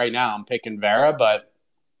pick right now, I'm picking Vera, but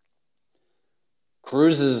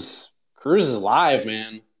Cruz is live,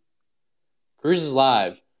 man. Cruz is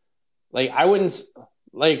live. Like I wouldn't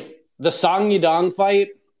like the Song Yadong fight.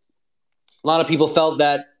 A lot of people felt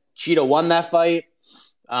that Cheeto won that fight.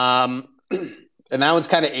 And that one's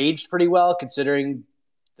kind of aged pretty well considering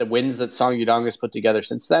the wins that Song Yadong has put together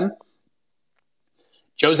since then.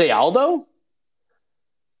 Jose Aldo?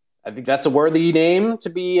 I think that's a worthy name to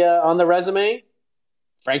be on the resume.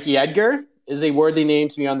 Frankie Edgar is a worthy name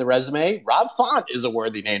to be on the resume. Rob Font is a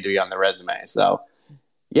worthy name to be on the resume. So,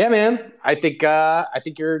 yeah, man, I think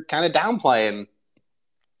you're kind of downplaying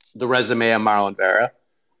the resume of Marlon Vera,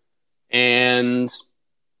 and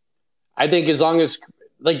I think as long as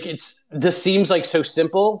this seems like so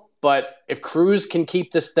simple, but if Cruz can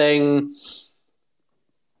keep this thing,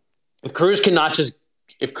 if Cruz can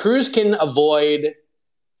avoid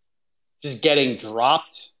just getting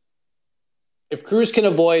dropped, if Cruz can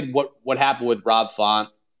avoid what happened with Rob Font,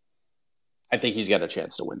 I think he's got a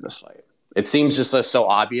chance to win this fight. It seems just so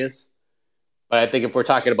obvious, but I think if we're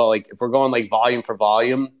talking about if we're going volume for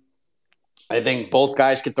volume, I think both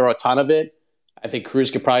guys could throw a ton of it. I think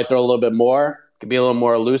Cruz could probably throw a little bit more, could be a little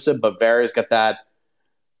more elusive, but Vera's got that.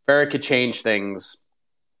 Vera could change things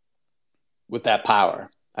with that power.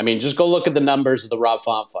 I mean, just go look at the numbers of the Rob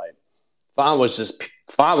Font fight. Font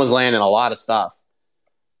was landing a lot of stuff,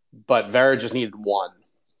 but Vera just needed one.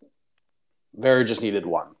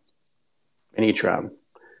 In each round.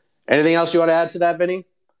 Anything else you want to add to that, Vinny?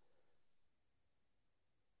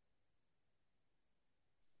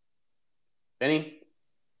 Vinny?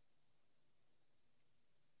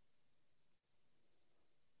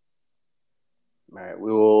 All right,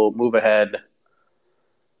 we will move ahead.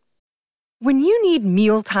 When you need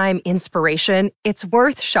mealtime inspiration, it's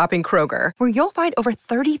worth shopping Kroger, where you'll find over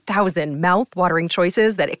 30,000 mouth-watering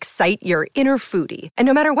choices that excite your inner foodie. And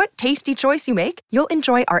no matter what tasty choice you make, you'll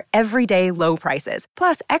enjoy our everyday low prices,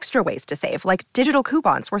 plus extra ways to save, like digital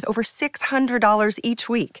coupons worth over $600 each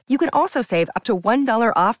week. You can also save up to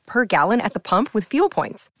 $1 off per gallon at the pump with fuel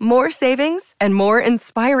points. More savings and more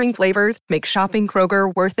inspiring flavors make shopping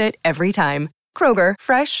Kroger worth it every time. Kroger,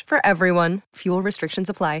 fresh for everyone. Fuel restrictions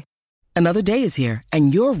apply. Another day is here,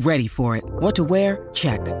 and you're ready for it. What to wear?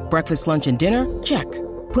 Check. Breakfast, lunch, and dinner? Check.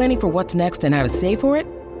 Planning for what's next and how to save for it?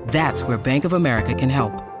 That's where Bank of America can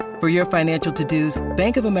help. For your financial to-dos,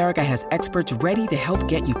 Bank of America has experts ready to help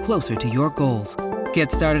get you closer to your goals.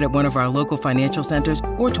 Get started at one of our local financial centers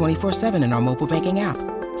or 24/7 in our mobile banking app.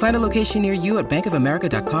 Find a location near you at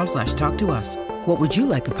bankofamerica.com/talktous. What would you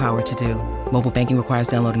like the power to do? Mobile banking requires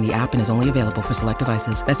downloading the app and is only available for select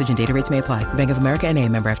devices. Message and data rates may apply. Bank of America NA,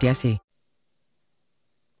 member FDIC.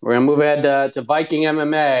 We're going to move ahead to Viking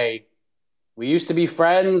MMA. We used to be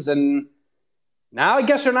friends, and now I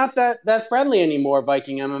guess we're not that friendly anymore,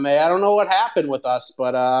 Viking MMA. I don't know what happened with us,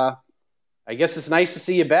 but I guess it's nice to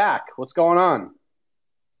see you back. What's going on?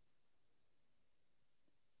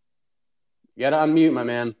 You got to unmute, my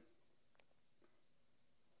man.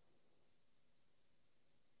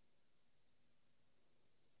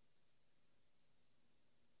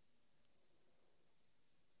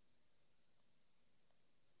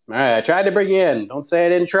 All right, I tried to bring you in. Don't say I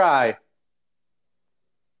didn't try.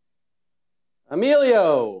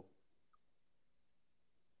 Emilio.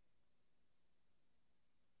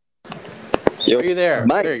 Yo, Are you there?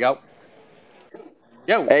 Mike. There you go.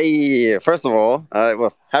 Yo. Hey, first of all,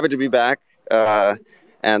 well, happy to be back.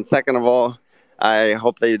 And second of all, I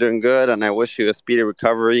hope that you're doing good, and I wish you a speedy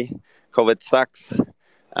recovery. COVID sucks.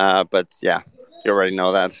 But yeah, you already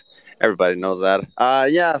know that. Everybody knows that.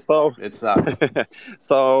 Yeah, so it sucks.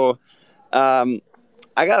 So I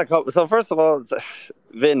got a couple. So first of all,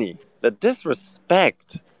 Vinny, the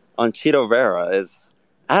disrespect on Cheeto Vera is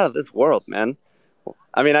out of this world, man.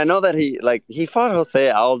 I mean, I know that he fought Jose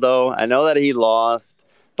Aldo. I know that he lost,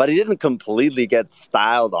 but he didn't completely get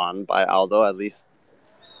styled on by Aldo, at least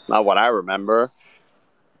not what I remember.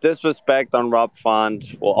 Disrespect on Rob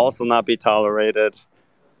Font will also not be tolerated.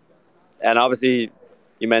 And obviously,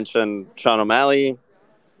 you mentioned Sean O'Malley,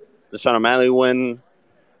 the Sean O'Malley win.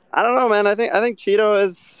 I don't know, man. I think Cheeto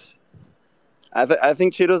is. I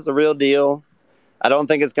think Cheeto's the real deal. I don't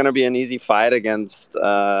think it's going to be an easy fight against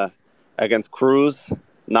against Cruz,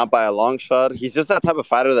 not by a long shot. He's just that type of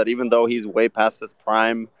fighter that even though he's way past his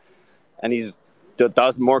prime and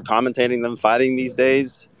does more commentating than fighting these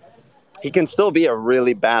days, he can still be a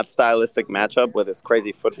really bad stylistic matchup with his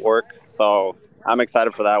crazy footwork. So I'm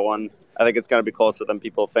excited for that one. I think it's going to be closer than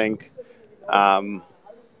people think.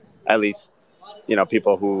 At least,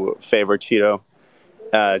 people who favor Cheeto,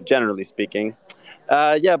 generally speaking.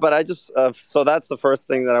 But I just so that's the first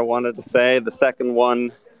thing that I wanted to say. The second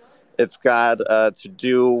one, it's got to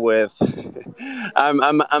do with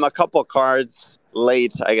I'm a couple cards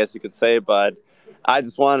late, I guess you could say, but I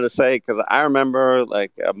just wanted to say, because I remember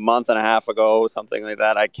like a month and a half ago, something like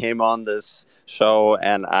that, I came on this show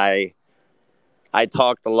and I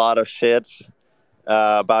talked a lot of shit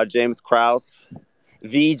about James Krause,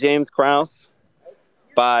 the James Krause.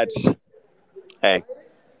 But hey,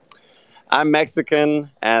 I'm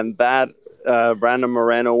Mexican, and that Brandon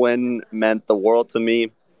Moreno win meant the world to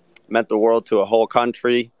me, meant the world to a whole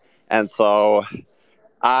country. And so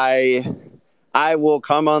I will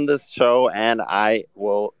come on this show and I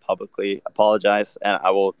will publicly apologize and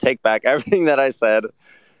I will take back everything that I said,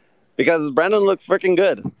 because Brandon looked freaking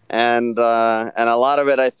good. And a lot of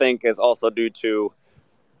it, I think, is also due to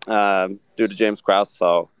James Krause.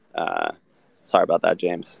 So sorry about that,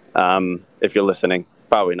 James. If you're listening,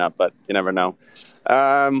 probably not, but you never know.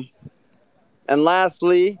 And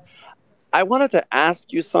lastly, I wanted to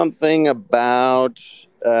ask you something about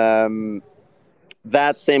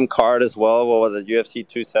that same card as well. What was it? UFC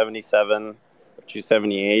 277 or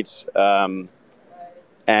 278.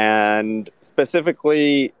 And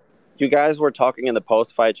specifically, you guys were talking in the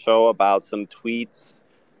post-fight show about some tweets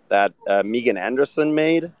that Megan Anderson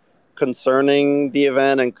made concerning the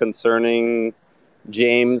event and concerning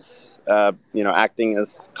James, acting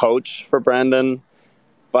as coach for Brandon.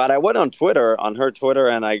 But I went on her Twitter,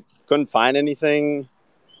 and I couldn't find anything.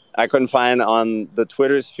 I couldn't find on the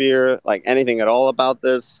Twitter sphere like anything at all about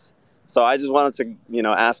this. So I just wanted to,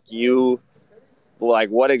 ask you, like,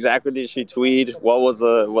 what exactly did she tweet? What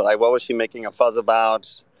was she making a fuss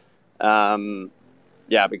about?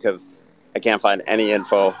 Because I can't find any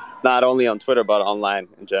info, not only on Twitter but online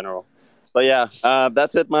in general. So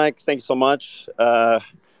that's it, Mike. Thank you so much for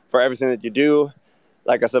everything that you do.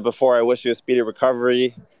 Like I said before, I wish you a speedy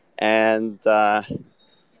recovery and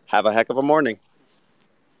have a heck of a morning.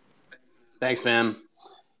 Thanks, man.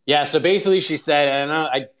 Yeah, so basically she said,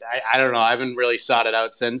 I don't know, I haven't really sought it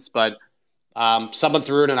out since, but someone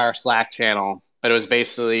threw it in our Slack channel, but it was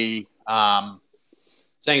basically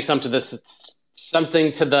saying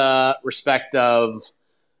something to the respect of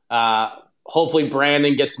hopefully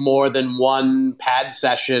Brandon gets more than one pad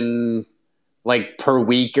session like per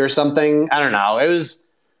week or something. I don't know. It was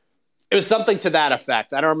something to that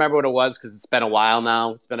effect. I don't remember what it was because it's been a while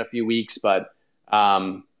now. It's been a few weeks, but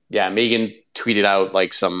Megan tweeted out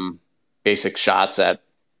like some basic shots at.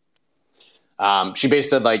 She basically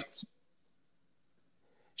said like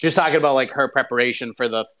she was talking about like her preparation for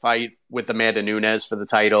the fight with Amanda Nunes for the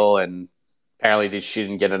title, and apparently she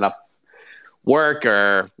didn't get enough work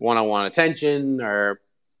or one-on-one attention,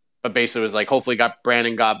 but basically it was like hopefully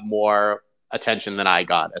Brandon got more attention than I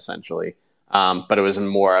got, essentially. But it was in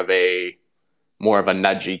more of a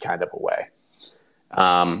nudgy kind of a way.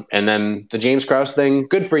 And then the James Krause thing,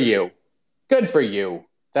 good for you. Good for you.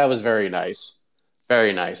 That was very nice.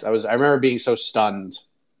 Very nice. I remember being so stunned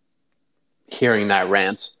hearing that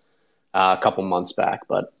rant a couple months back,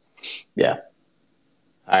 but yeah.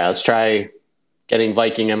 All right, let's try getting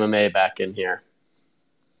Viking MMA back in here.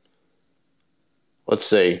 Let's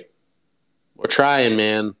see. We're trying,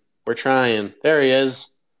 man. We're trying. There he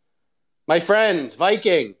is. My friend,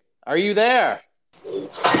 Viking, are you there?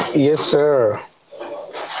 Yes, sir.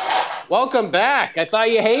 Welcome back. I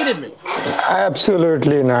thought you hated me.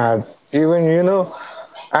 Absolutely not. Even,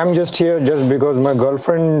 I'm just here just because my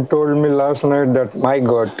girlfriend told me last night that Mike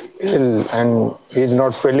got ill and he's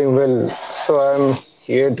not feeling well. So I'm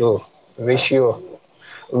here to wish you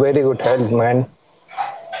very good health, man.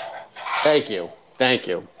 Thank you. Thank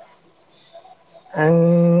you.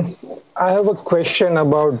 And I have a question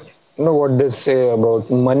about what they say about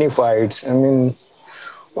money fights. I mean,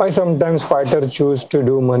 why sometimes fighters choose to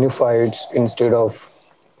do money fights instead of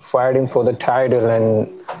fighting for the title? And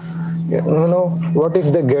what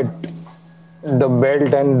if they get the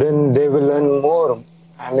belt and then they will earn more?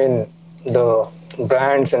 I mean, the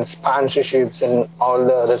brands and sponsorships and all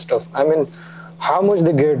the other stuff. I mean, how much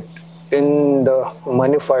they get in the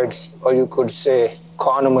money fights, or you could say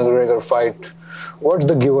Conor McGregor fight? What's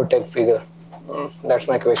the give or take figure? That's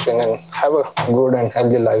my question, and have a good and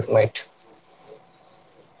healthy life, mate.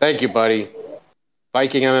 Thank you, buddy.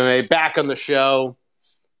 Viking MMA back on the show.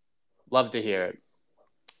 Love to hear it.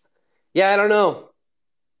 Yeah, I don't know.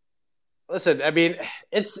 Listen, I mean,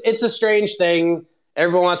 it's a strange thing.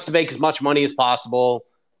 Everyone wants to make as much money as possible,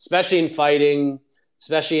 especially in fighting,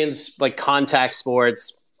 especially in like contact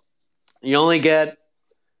sports. You only get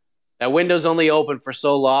that window's only open for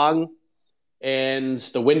so long, and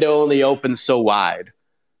the window only opens so wide.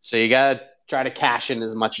 So you got to try to cash in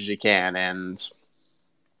as much as you can, and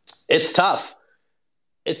it's tough.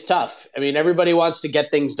 It's tough. I mean, everybody wants to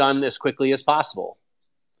get things done as quickly as possible.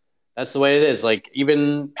 That's the way it is. Like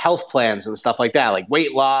even health plans and stuff like that, like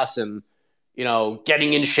weight loss and,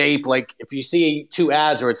 getting in shape. Like if you see 2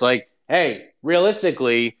 ads where it's like, hey,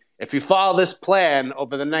 realistically, if you follow this plan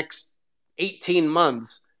over the next 18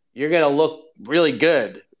 months, you're going to look really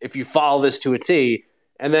good if you follow this to a T.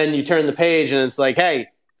 And then you turn the page and it's like, hey,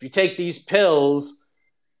 if you take these pills,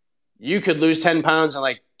 you could lose 10 pounds in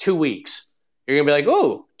like 2 weeks. You're going to be like,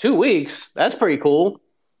 oh, 2 weeks? That's pretty cool.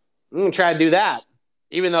 I'm going to try to do that.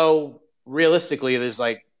 Even though realistically there's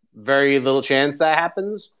like very little chance that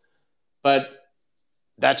happens. But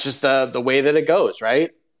that's just the way that it goes,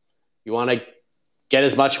 right? You want to get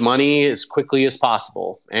as much money as quickly as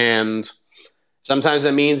possible. And sometimes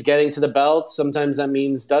that means getting to the belt. Sometimes that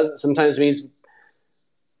means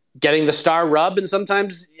getting the star rub. And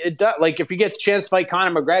sometimes it does. Like if you get the chance to fight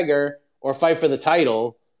Conor McGregor or fight for the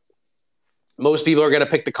title, most people are going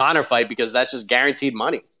to pick the Conor fight because that's just guaranteed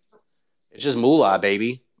money. It's just moolah,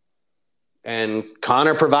 baby. And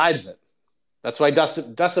Conor provides it. That's why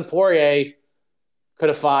Dustin Poirier could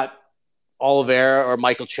have fought Oliveira or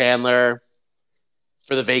Michael Chandler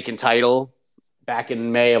for the vacant title back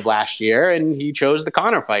in May of last year, and he chose the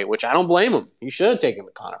Conor fight, which I don't blame him. He should have taken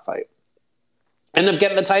the Conor fight. Ended up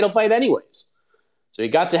getting the title fight anyways. So he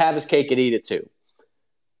got to have his cake and eat it too.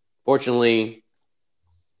 Fortunately,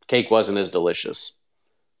 cake wasn't as delicious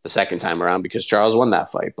the second time around because Charles won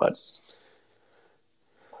that fight, but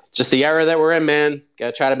just the era that we're in, man.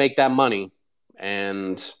 Got to try to make that money.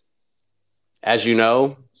 And as you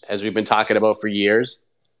know, as we've been talking about for years,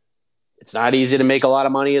 it's not easy to make a lot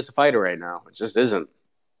of money as a fighter right now. It just isn't.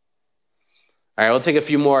 All right, we'll take a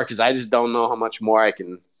few more because I just don't know how much more I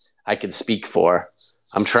can speak for.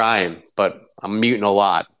 I'm trying, but I'm muting a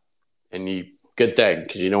lot. And good thing,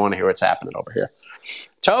 because you don't want to hear what's happening over here.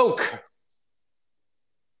 Toke!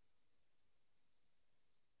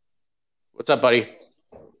 What's up, buddy?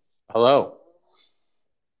 Hello.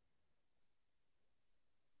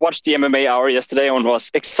 Watched the MMA Hour yesterday and was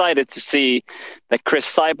excited to see that Chris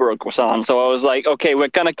Cyborg was on. So I was like, okay, we're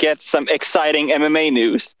going to get some exciting MMA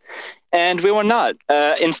news. And we were not.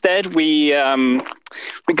 Instead, we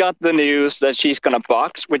got the news that she's going to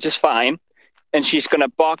box, which is fine. And she's going to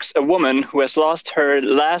box a woman who has lost her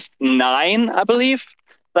last 9, I believe.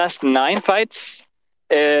 Last 9 fights,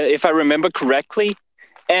 if I remember correctly.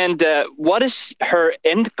 And what is her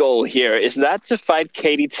end goal here? Is that to fight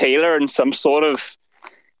Katie Taylor in some sort of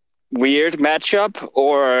weird matchup?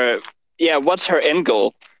 Or, what's her end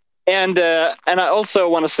goal? And I also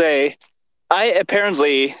want to say, I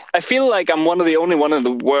feel like I'm the only one in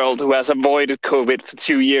the world who has avoided COVID for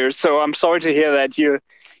 2 years. So I'm sorry to hear that you're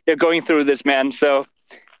going through this, man. So,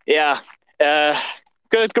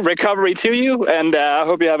 good recovery to you, and I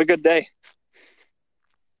hope you have a good day.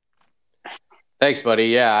 Thanks, buddy.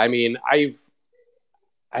 Yeah, I mean,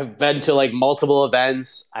 I've been to like multiple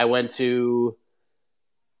events. I remember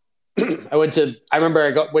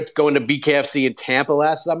going to BKFC in Tampa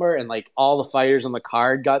last summer, and like all the fighters on the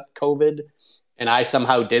card got COVID, and I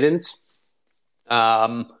somehow didn't.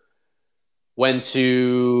 Went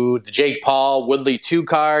to the Jake Paul Woodley 2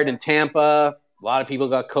 card in Tampa. A lot of people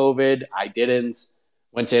got COVID. I didn't.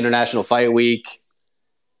 Went to International Fight Week.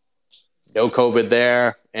 No COVID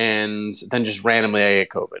there. And then just randomly I get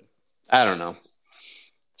COVID. I don't know.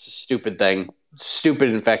 It's a stupid thing. Stupid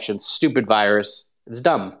infection. Stupid virus. It's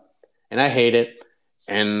dumb. And I hate it.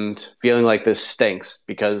 And feeling like this stinks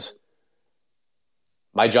because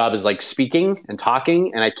my job is like speaking and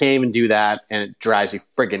talking, and I can't even do that, and it drives me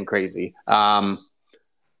friggin' crazy. But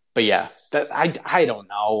yeah, I don't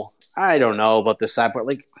know. I don't know about this side part.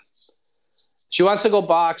 Like, she wants to go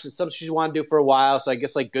box. It's something she wanted to do for a while, so I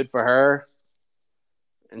guess like good for her.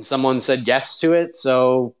 And someone said yes to it,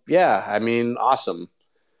 so yeah, I mean, awesome.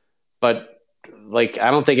 But like,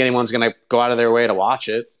 I don't think anyone's gonna go out of their way to watch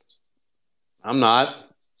it. I'm not.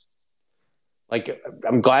 Like,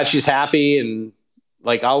 I'm glad she's happy, and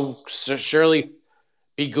like, I'll surely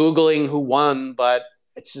be Googling who won, but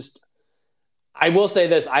it's just, I will say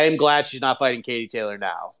this. I am glad she's not fighting Katie Taylor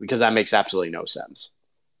now because that makes absolutely no sense.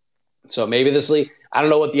 So maybe I don't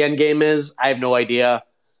know what the end game is. I have no idea.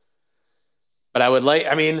 But I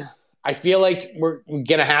I feel like we're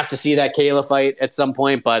gonna have to see that Kayla fight at some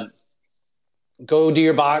point, but go do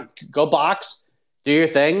your box, do your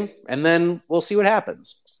thing, and then we'll see what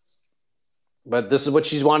happens. But this is what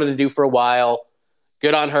she's wanted to do for a while.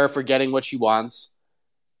 Good on her for getting what she wants.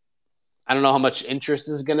 I don't know how much interest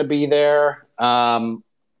is going to be there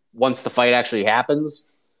once the fight actually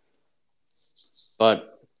happens.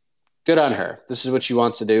 But good on her. This is what she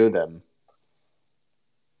wants to do, then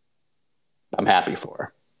I'm happy for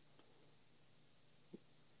her.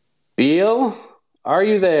 Beal, are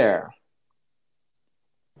you there?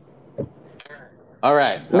 All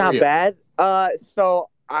right. Not bad. So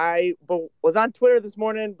I was on Twitter this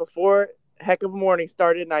morning before Heck of a Morning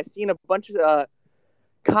started, and I seen a bunch of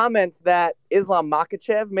comments that Islam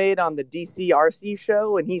Makhachev made on the DCRC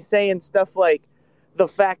show, and he's saying stuff like the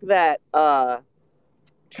fact that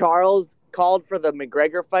Charles called for the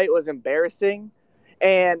McGregor fight was embarrassing.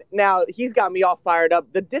 And now he's got me all fired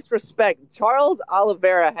up. The disrespect. Charles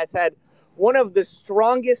Oliveira has had one of the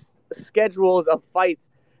strongest schedules of fights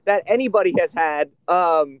that anybody has had.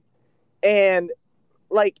 And,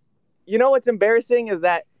 like, you know what's embarrassing is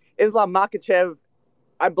that Islam Makhachev,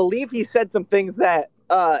 I believe he said some things that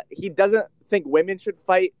he doesn't think women should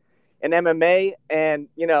fight in MMA. And,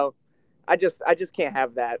 you know, I just can't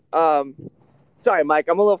have that. Sorry, Mike.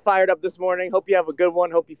 I'm a little fired up this morning. Hope you have a good one.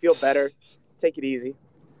 Hope you feel better. Take it easy.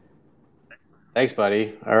 Thanks,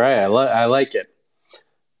 buddy. All right. I like it.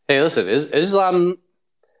 Hey, listen, Islam's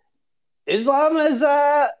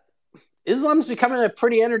becoming a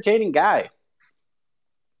pretty entertaining guy. He's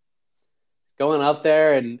going out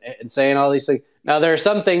there and saying all these things. Now, there are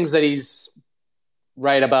some things that he's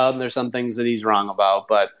right about, and there's some things that he's wrong about,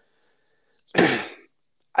 but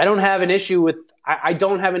I don't have an issue with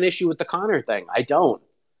the Conor thing. I don't.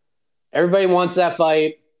 Everybody wants that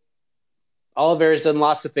fight. Oliveira's done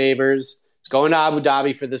lots of favors. He's going to Abu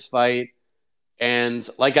Dhabi for this fight. And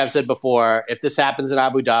like I've said before, if this happens in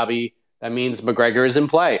Abu Dhabi, that means McGregor is in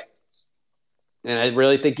play. And I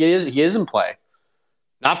really think he is in play.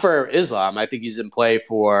 Not for Islam. I think he's in play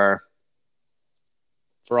for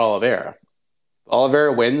Oliveira. If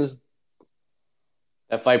Oliveira wins,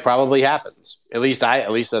 that fight probably happens. At least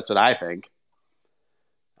that's what I think.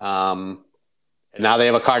 And now they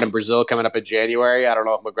have a card in Brazil coming up in January. I don't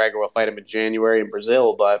know if McGregor will fight him in January in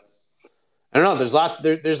Brazil, but I don't know. There's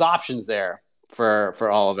options there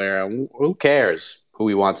for Oliveira. Who cares who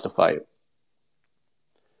he wants to fight?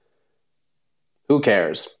 Who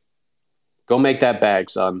cares? Go make that bag,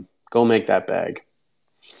 son. Go make that bag.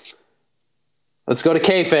 Let's go to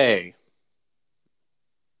Kayfabe.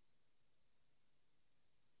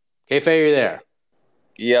 Kayfabe, you're there.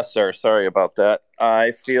 Yes, sir. Sorry about that.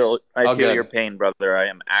 I feel good. your pain, brother. I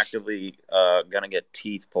am actively gonna get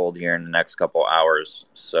teeth pulled here in the next couple hours.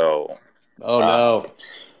 So, no.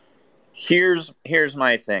 Here's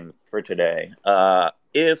my thing for today.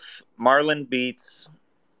 If Marlon beats,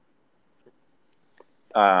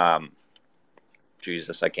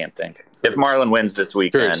 Jesus, I can't think. If Marlon wins this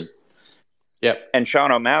weekend, Cruz. Yep, and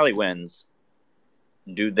Sean O'Malley wins,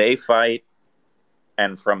 do they fight?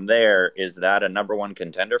 And from there, is that a number one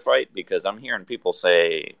contender fight? Because I'm hearing people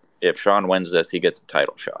say if Sean wins this, he gets a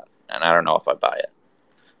title shot. And I don't know if I buy it.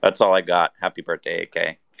 That's all I got. Happy birthday,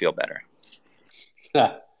 AK. Feel better.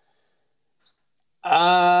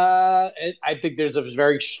 I think there's a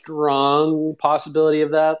very strong possibility of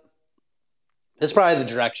that. That's probably the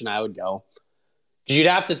direction I would go. Because you'd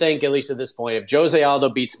have to think, at least at this point, if Jose Aldo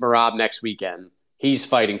beats Merab next weekend, he's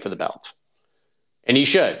fighting for the belt. And he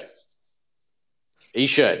should. He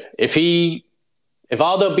should. If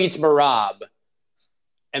Aldo beats Merab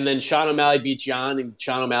and then Sean O'Malley beats Jan and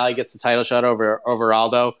Sean O'Malley gets the title shot over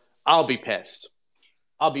Aldo, I'll be pissed.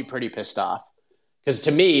 I'll be pretty pissed off. Because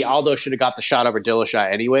to me, Aldo should have got the shot over Dillashaw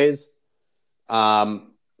anyways. So,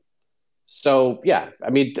 yeah.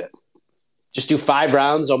 I mean, just do 5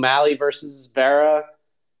 rounds, O'Malley versus Vera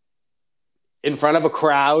in front of a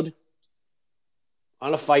crowd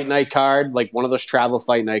on a fight night card, like one of those travel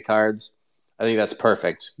fight night cards. I think that's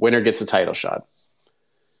perfect. Winner gets a title shot.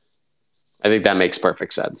 I think that makes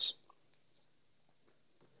perfect sense.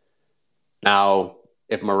 Now,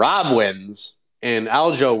 if Merab wins and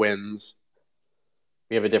Aljo wins,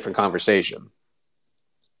 we have a different conversation.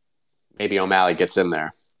 Maybe O'Malley gets in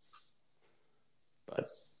there. But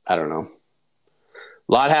I don't know.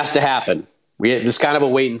 A lot has to happen. This is kind of a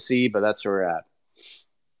wait and see, but that's where we're at.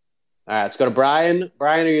 All right, let's go to Brian.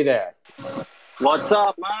 Brian, are you there? What's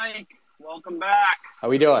up, Mike? Welcome back. How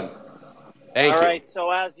we doing? Thank you. All right,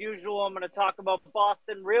 so as usual, I'm going to talk about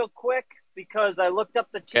Boston real quick because I looked up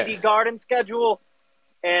the TD Garden schedule.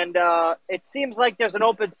 And it seems like there's an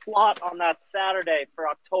open slot on that Saturday for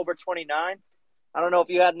October 29. I don't know if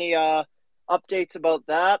you had any updates about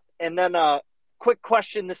that. And then quick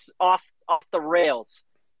question, this is off the rails.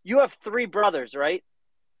 You have 3 brothers, right?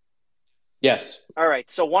 Yes. All right.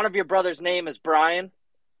 So one of your brothers' name is Brian.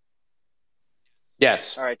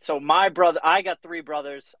 Yes. All right. So my brother, I got 3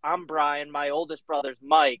 brothers. I'm Brian. My oldest brother's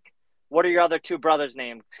Mike. What are your other 2 brothers'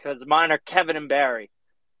 names? Because mine are Kevin and Barry.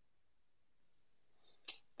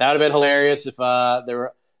 That would have been hilarious if there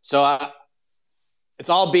were. So it's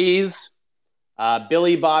all B's.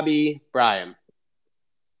 Billy, Bobby, Brian.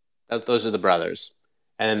 Those are the brothers.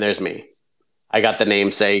 And then there's me. I got the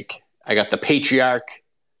namesake. I got the patriarch.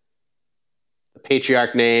 The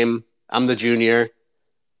patriarch name. I'm the junior.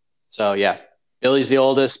 So, yeah. Billy's the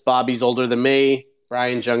oldest. Bobby's older than me.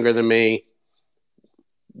 Brian's younger than me.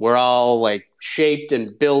 We're all, like, shaped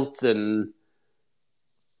and built and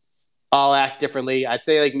all act differently. I'd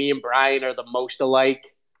say, like, me and Brian are the most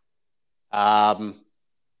alike. But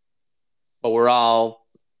we're all,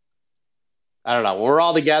 I don't know, when we're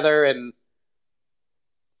all together and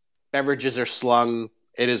beverages are slung,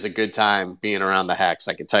 it is a good time being around the Hex.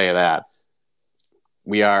 I can tell you that.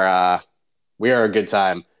 We are a good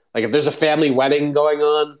time. Like if there's a family wedding going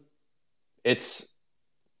on, it's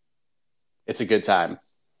a good time.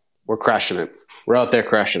 We're crushing it. We're out there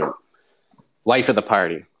crushing it. Life of the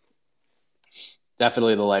party.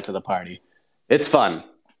 Definitely the life of the party. It's fun.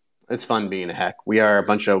 It's fun being a Heck. We are a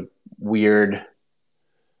bunch of weird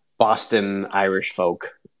Boston Irish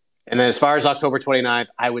folk. And then as far as October 29th,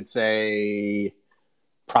 I would say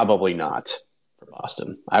probably not for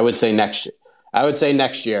Boston. I would say next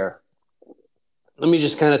year. Let me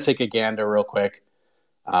just kind of take a gander real quick.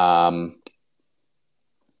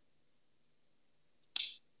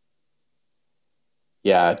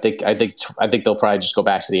 Yeah, I think they'll probably just go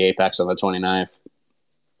back to the Apex on the 29th.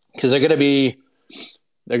 Because they're going to be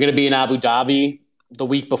in Abu Dhabi the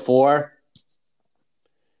week before.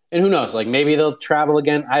 And who knows? Like maybe they'll travel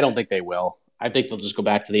again. I don't think they will. I think they'll just go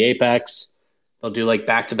back to the Apex. They'll do like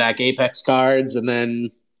back-to-back Apex cards, and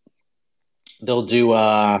then they'll do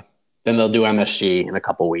MSG in a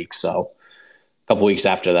couple weeks. So a couple weeks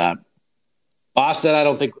after that. Boston, I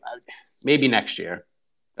don't think. Maybe next year.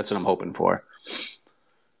 That's what I'm hoping for.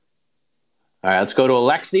 All right, let's go to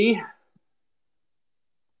Alexi.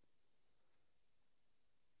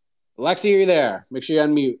 Alexi, are you there? Make sure you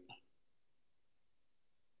unmute.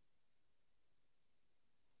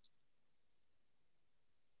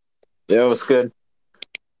 Yeah, what's good?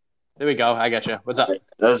 There we go. I got you. What's up?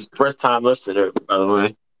 That's first time listener, by the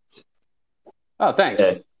way. Oh, thanks.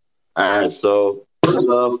 Yeah. All right, so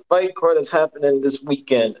the fight card that's happening this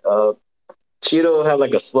weekend. Cheeto had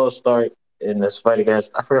like a slow start in this fight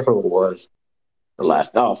against, I forget who it was. The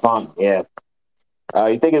last, Font, yeah.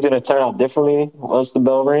 You think it's going to turn out differently once the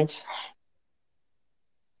bell rings?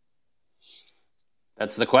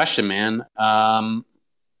 That's the question, man. I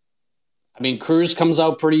mean, Cruz comes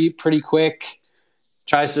out pretty quick,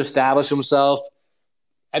 tries to establish himself.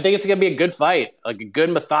 I think it's going to be a good fight, like a good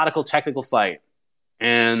methodical technical fight.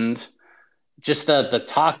 And just the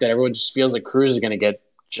talk that everyone just feels like Cruz is going to get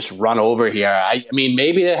just run over here. I mean,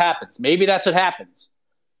 maybe that happens. Maybe that's what happens.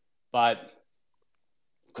 But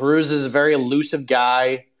Cruz is a very elusive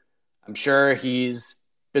guy. I'm sure he's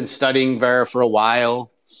been studying Vera for a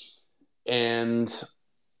while. And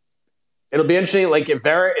it'll be interesting, like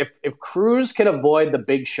if Cruz can avoid the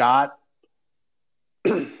big shot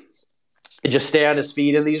and just stay on his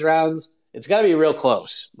feet in these rounds, it's got to be real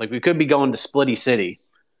close. Like we could be going to Splitty City.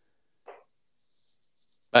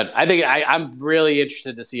 But I think I'm really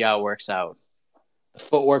interested to see how it works out. The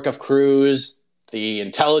footwork of Cruz, the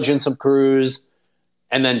intelligence of Cruz,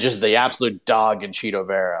 and then just the absolute dog in Cheeto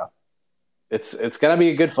Vera. It's going to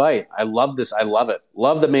be a good fight. I love this. I love it.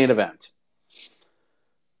 Love the main event.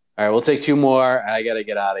 All right, we'll take 2 more, and I got to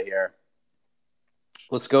get out of here.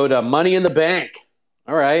 Let's go to Money in the Bank.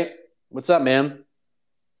 All right. What's up, man?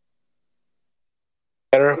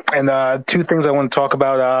 And 2 things I want to talk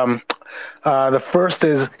about. The first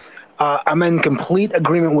is I'm in complete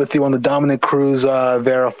agreement with you on the Dominick Cruz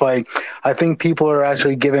Vera fight. I think people are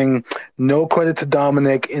actually giving no credit to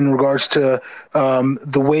Dominick in regards to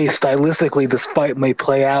the way stylistically this fight may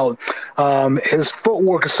play out. His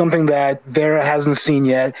footwork is something that Vera hasn't seen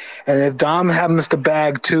yet, and if Dom happens to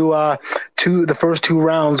bag the first 2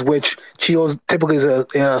 rounds, which Chio's typically is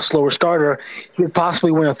a slower starter, he could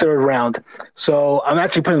possibly win a 3rd round. So I'm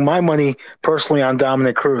actually putting my money personally on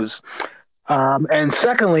Dominick Cruz. And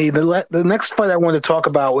secondly, the next fight I wanted to talk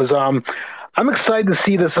about was I'm excited to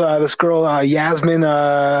see this girl Yasmin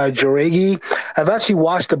Jauregui. I've actually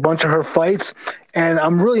watched a bunch of her fights, and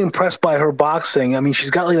I'm really impressed by her boxing. I mean, she's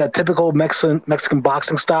got like that typical Mexican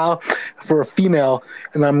boxing style for a female,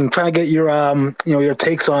 and I'm trying to get your your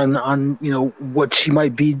takes on what she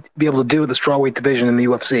might be able to do with the strawweight division in the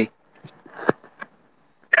UFC.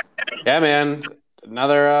 Yeah, man,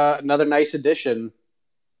 another nice addition.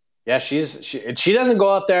 Yeah, she doesn't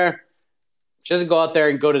go out there. She doesn't go out there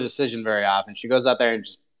and go to decision very often. She goes out there and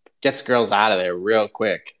just gets girls out of there real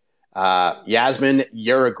quick. Yasmin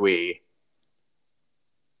Jauregui.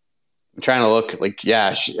 I'm trying to look like,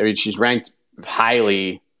 yeah, she's ranked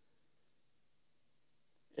highly.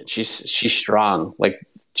 She's strong. Like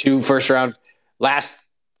 2 first round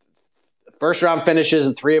finishes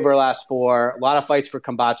in 3 of her last 4. A lot of fights for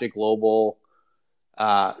Combate Global.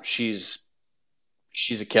 She's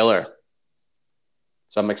a killer.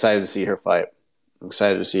 So I'm excited to see her fight. I'm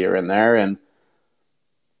excited to see her in there, and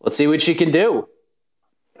let's see what she can do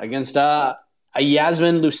against a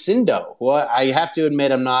Yasmin Lucindo, who I have to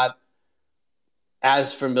admit I'm not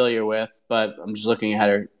as familiar with, but I'm just looking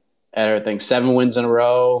at her thing. 7 wins in a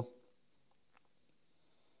row.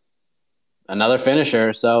 Another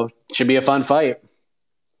finisher, so it should be a fun fight.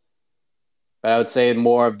 But I would say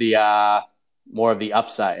more of the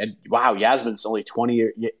upside. And wow, Yasmin's only 20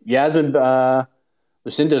 years. Yasmin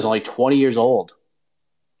Lucindo is only 20 years old.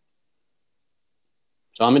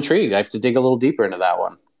 So I'm intrigued. I have to dig a little deeper into that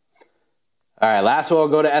one. All right, last one, we'll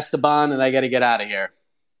go to Esteban, and I got to get out of here.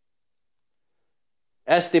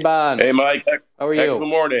 Esteban. Hey, Mike. How are you? Good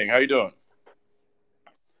morning. How you doing?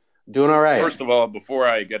 Doing all right. First of all, before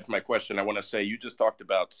I get to my question, I want to say you just talked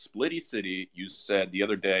about Splitty City. You said the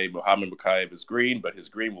other day Muhammad Mukayev is green, but his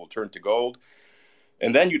green will turn to gold.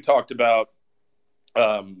 And then you talked about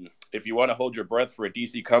if you want to hold your breath for a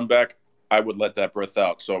DC comeback, I would let that breath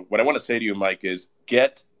out. So what I want to say to you, Mike, is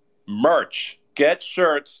get merch, get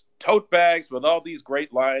shirts, tote bags with all these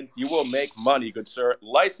great lines. You will make money, good sir.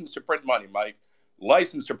 License to print money, Mike.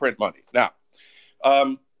 License to print money. Now,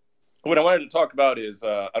 what I wanted to talk about is,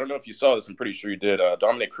 I don't know if you saw this, I'm pretty sure you did,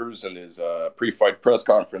 Dominick Cruz in his pre-fight press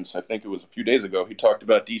conference, I think it was a few days ago, he talked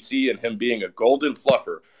about DC and him being a golden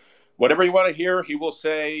fluffer. Whatever you want to hear, he will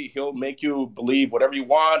say. He'll make you believe whatever you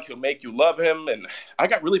want. He'll make you love him. And I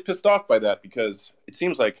got really pissed off by that because it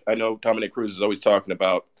seems like I know Dominick Cruz is always talking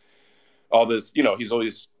about all this. He's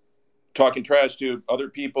always talking trash to other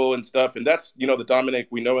people and stuff. And that's, the Dominick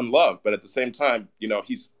we know and love. But at the same time,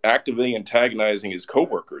 he's actively antagonizing his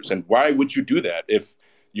coworkers. And why would you do that if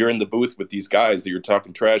you're in the booth with these guys that you're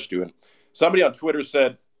talking trash to? And somebody on Twitter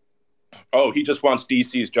said, oh, he just wants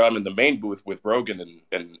DC's job in the main booth with Rogan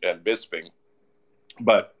and Bisping.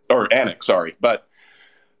 Or Anik, sorry. But,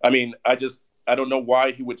 I mean, I don't know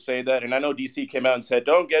why he would say that. And I know DC came out and said,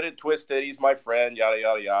 don't get it twisted. He's my friend, yada,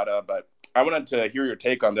 yada, yada. But I wanted to hear your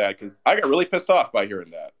take on that because I got really pissed off by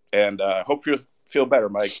hearing that. And hope you feel better,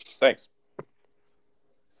 Mike. Thanks.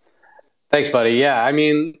 Thanks, buddy. Yeah, I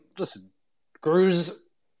mean, listen, Cruz,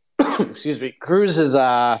 Cruz is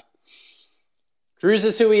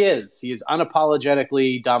who he is. He is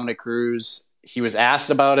unapologetically Dominick Cruz. He was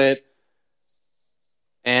asked about it,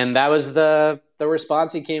 and that was the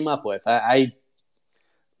response he came up with. I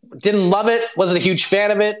didn't love it, wasn't a huge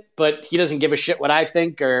fan of it, but he doesn't give a shit what I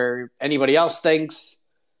think or anybody else thinks.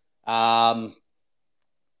 Who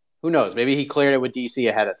knows? Maybe he cleared it with DC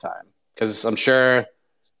ahead of time because I'm sure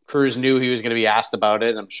Cruz knew he was going to be asked about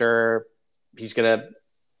it. I'm sure he's going to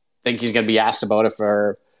think he's going to be asked about it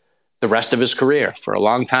for the rest of his career for a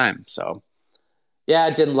long time. So, yeah, I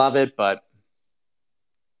didn't love it, but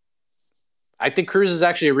I think Cruz is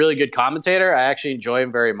actually a really good commentator. I actually enjoy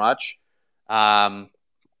him very much.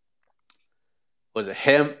 Was it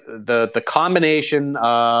him? The combination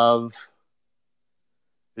of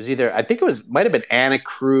might have been Anik,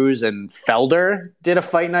 Cruz, and Felder did a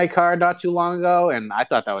fight night card not too long ago, and I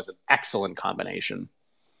thought that was an excellent combination.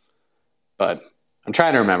 But I'm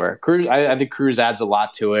trying to remember. Cruz, I think Cruz adds a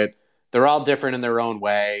lot to it. They're all different in their own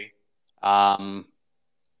way. And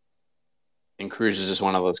Cruz is just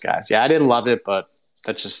one of those guys. Yeah, I didn't love it, but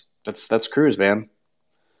that's Cruz, man.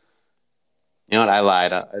 You know what? I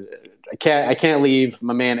lied. I can't leave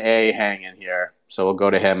my man A hanging here. So we'll go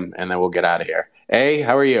to him and then we'll get out of here. A,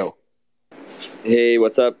 how are you? Hey,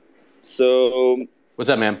 what's up? So, what's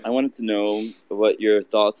up, man? I wanted to know what your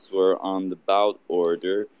thoughts were on the bout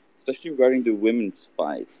order, especially regarding the women's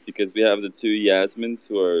fights, because we have the 2 Yasmins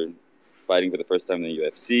who are fighting for the first time in the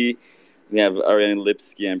UFC. We have Ariane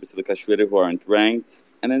Lipski and Priscilla Cachoeira who aren't ranked.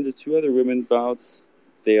 And then the 2 other women bouts,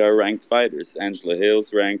 they are ranked fighters. Angela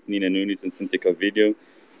Hill's ranked, Nina Nunes and Cynthia Calvillo.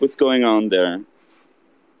 What's going on there?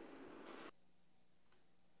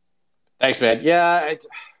 Thanks, man. Yeah,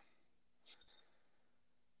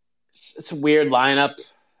 it's a weird lineup.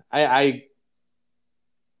 I'm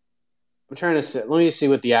trying to see. Let me see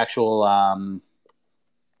what the actual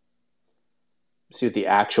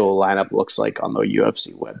lineup looks like on the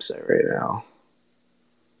UFC website right now.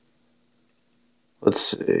 Let's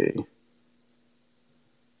see.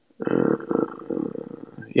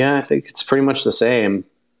 Yeah, I think it's pretty much the same.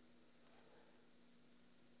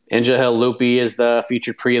 Angel Lupi is the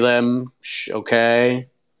featured prelim. Okay.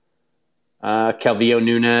 Calvillo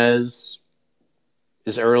Nunes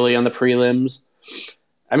is early on the prelims.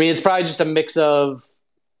 I mean, it's probably just a mix of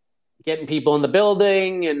getting people in the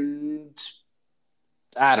building and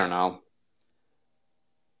I don't know.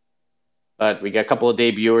 But we got a couple of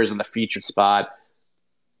debuters in the featured spot.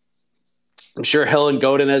 I'm sure Hill and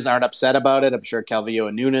Godinez aren't upset about it. I'm sure Calvillo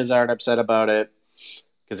and Nunes aren't upset about it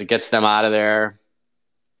because it gets them out of there.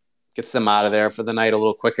 Gets them out of there for the night a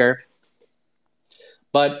little quicker.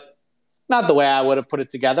 But not the way I would have put it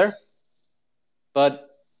together. But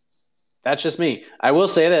that's just me. I will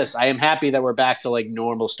say this. I am happy that we're back to like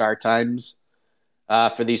normal start times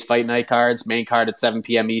for these fight night cards. Main card at 7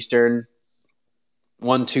 p.m. Eastern.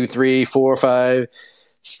 1, 2, 3, 4, 5.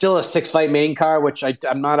 Still a 6-fight main card, which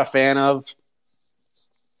I'm not a fan of.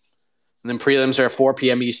 And then prelims are at 4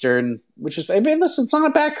 p.m. Eastern, which is, I mean, listen, it's not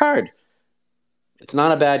a bad card. It's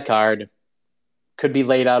not a bad card. Could be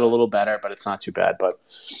laid out a little better, but it's not too bad. But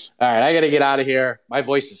all right, I got to get out of here. My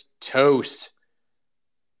voice is toast.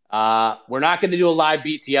 We're not going to do a live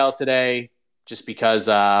BTL today just because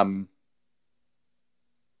I'm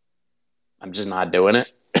just not doing it.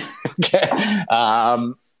 Okay.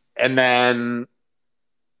 And then,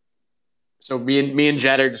 so me and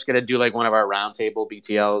Jed are just going to do like one of our roundtable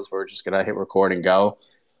BTLs. We're just going to hit record and go.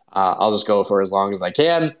 I'll just go for as long as I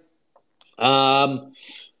can. And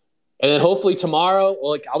then hopefully tomorrow,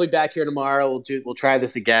 I'll be back here tomorrow. We'll try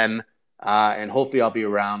this again. And hopefully I'll be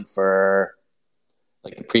around for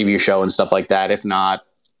like the preview show and stuff like that. If not,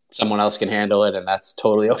 someone else can handle it, and that's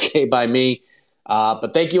totally okay by me.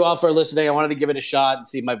 But thank you all for listening. I wanted to give it a shot and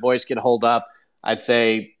see if my voice can hold up. I'd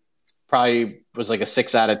say probably was like a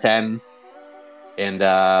 6 out of 10. And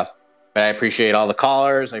but I appreciate all the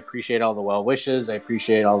callers. I appreciate all the well wishes. I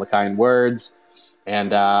appreciate all the kind words.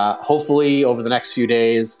 And hopefully over the next few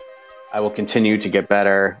days, I will continue to get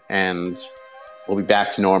better and we'll be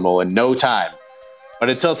back to normal in no time. But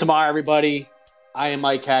until tomorrow, everybody, I am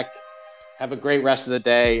Mike Heck. Have a great rest of the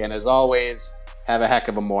day. And as always, have a heck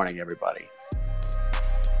of a morning, everybody.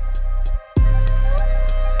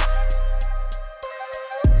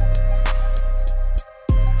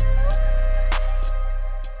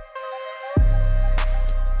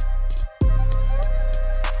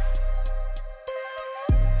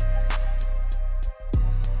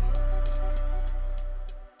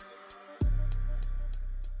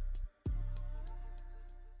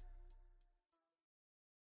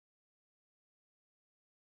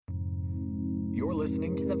 You're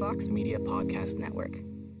listening to the Vox Media Podcast Network.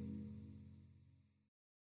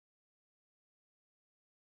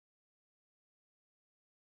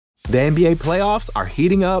 The NBA playoffs are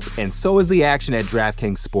heating up, and so is the action at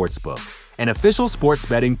DraftKings Sportsbook, an official sports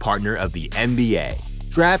betting partner of the NBA.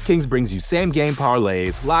 DraftKings brings you same-game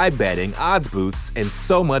parlays, live betting, odds boosts, and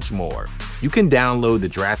so much more. You can download the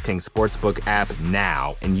DraftKings Sportsbook app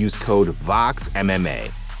now and use code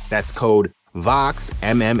VOXMMA. That's code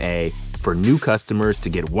VOXMMA for new customers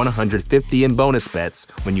to get $150 in bonus bets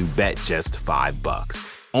when you bet just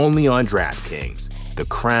 $5. Only on DraftKings. The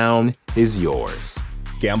crown is yours.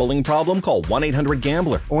 Gambling problem? Call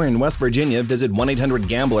 1-800-GAMBLER. Or in West Virginia, visit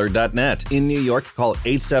 1-800-GAMBLER.net. In New York, call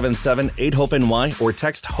 877-8-HOPE-NY or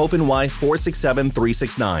text HOPE-NY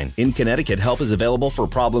 467-369. In Connecticut, help is available for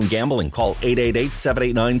problem gambling. Call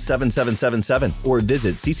 888-789-7777 or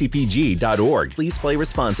visit ccpg.org. Please play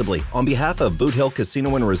responsibly. On behalf of Boot Hill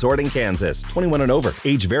Casino and Resort in Kansas, 21 and over.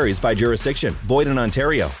 Age varies by jurisdiction. Void in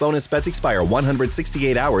Ontario. Bonus bets expire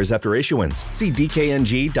 168 hours after issuance. See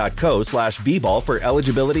dkng.co/bball for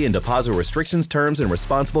eligibility and deposit restrictions, terms, and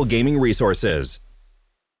responsible gaming resources.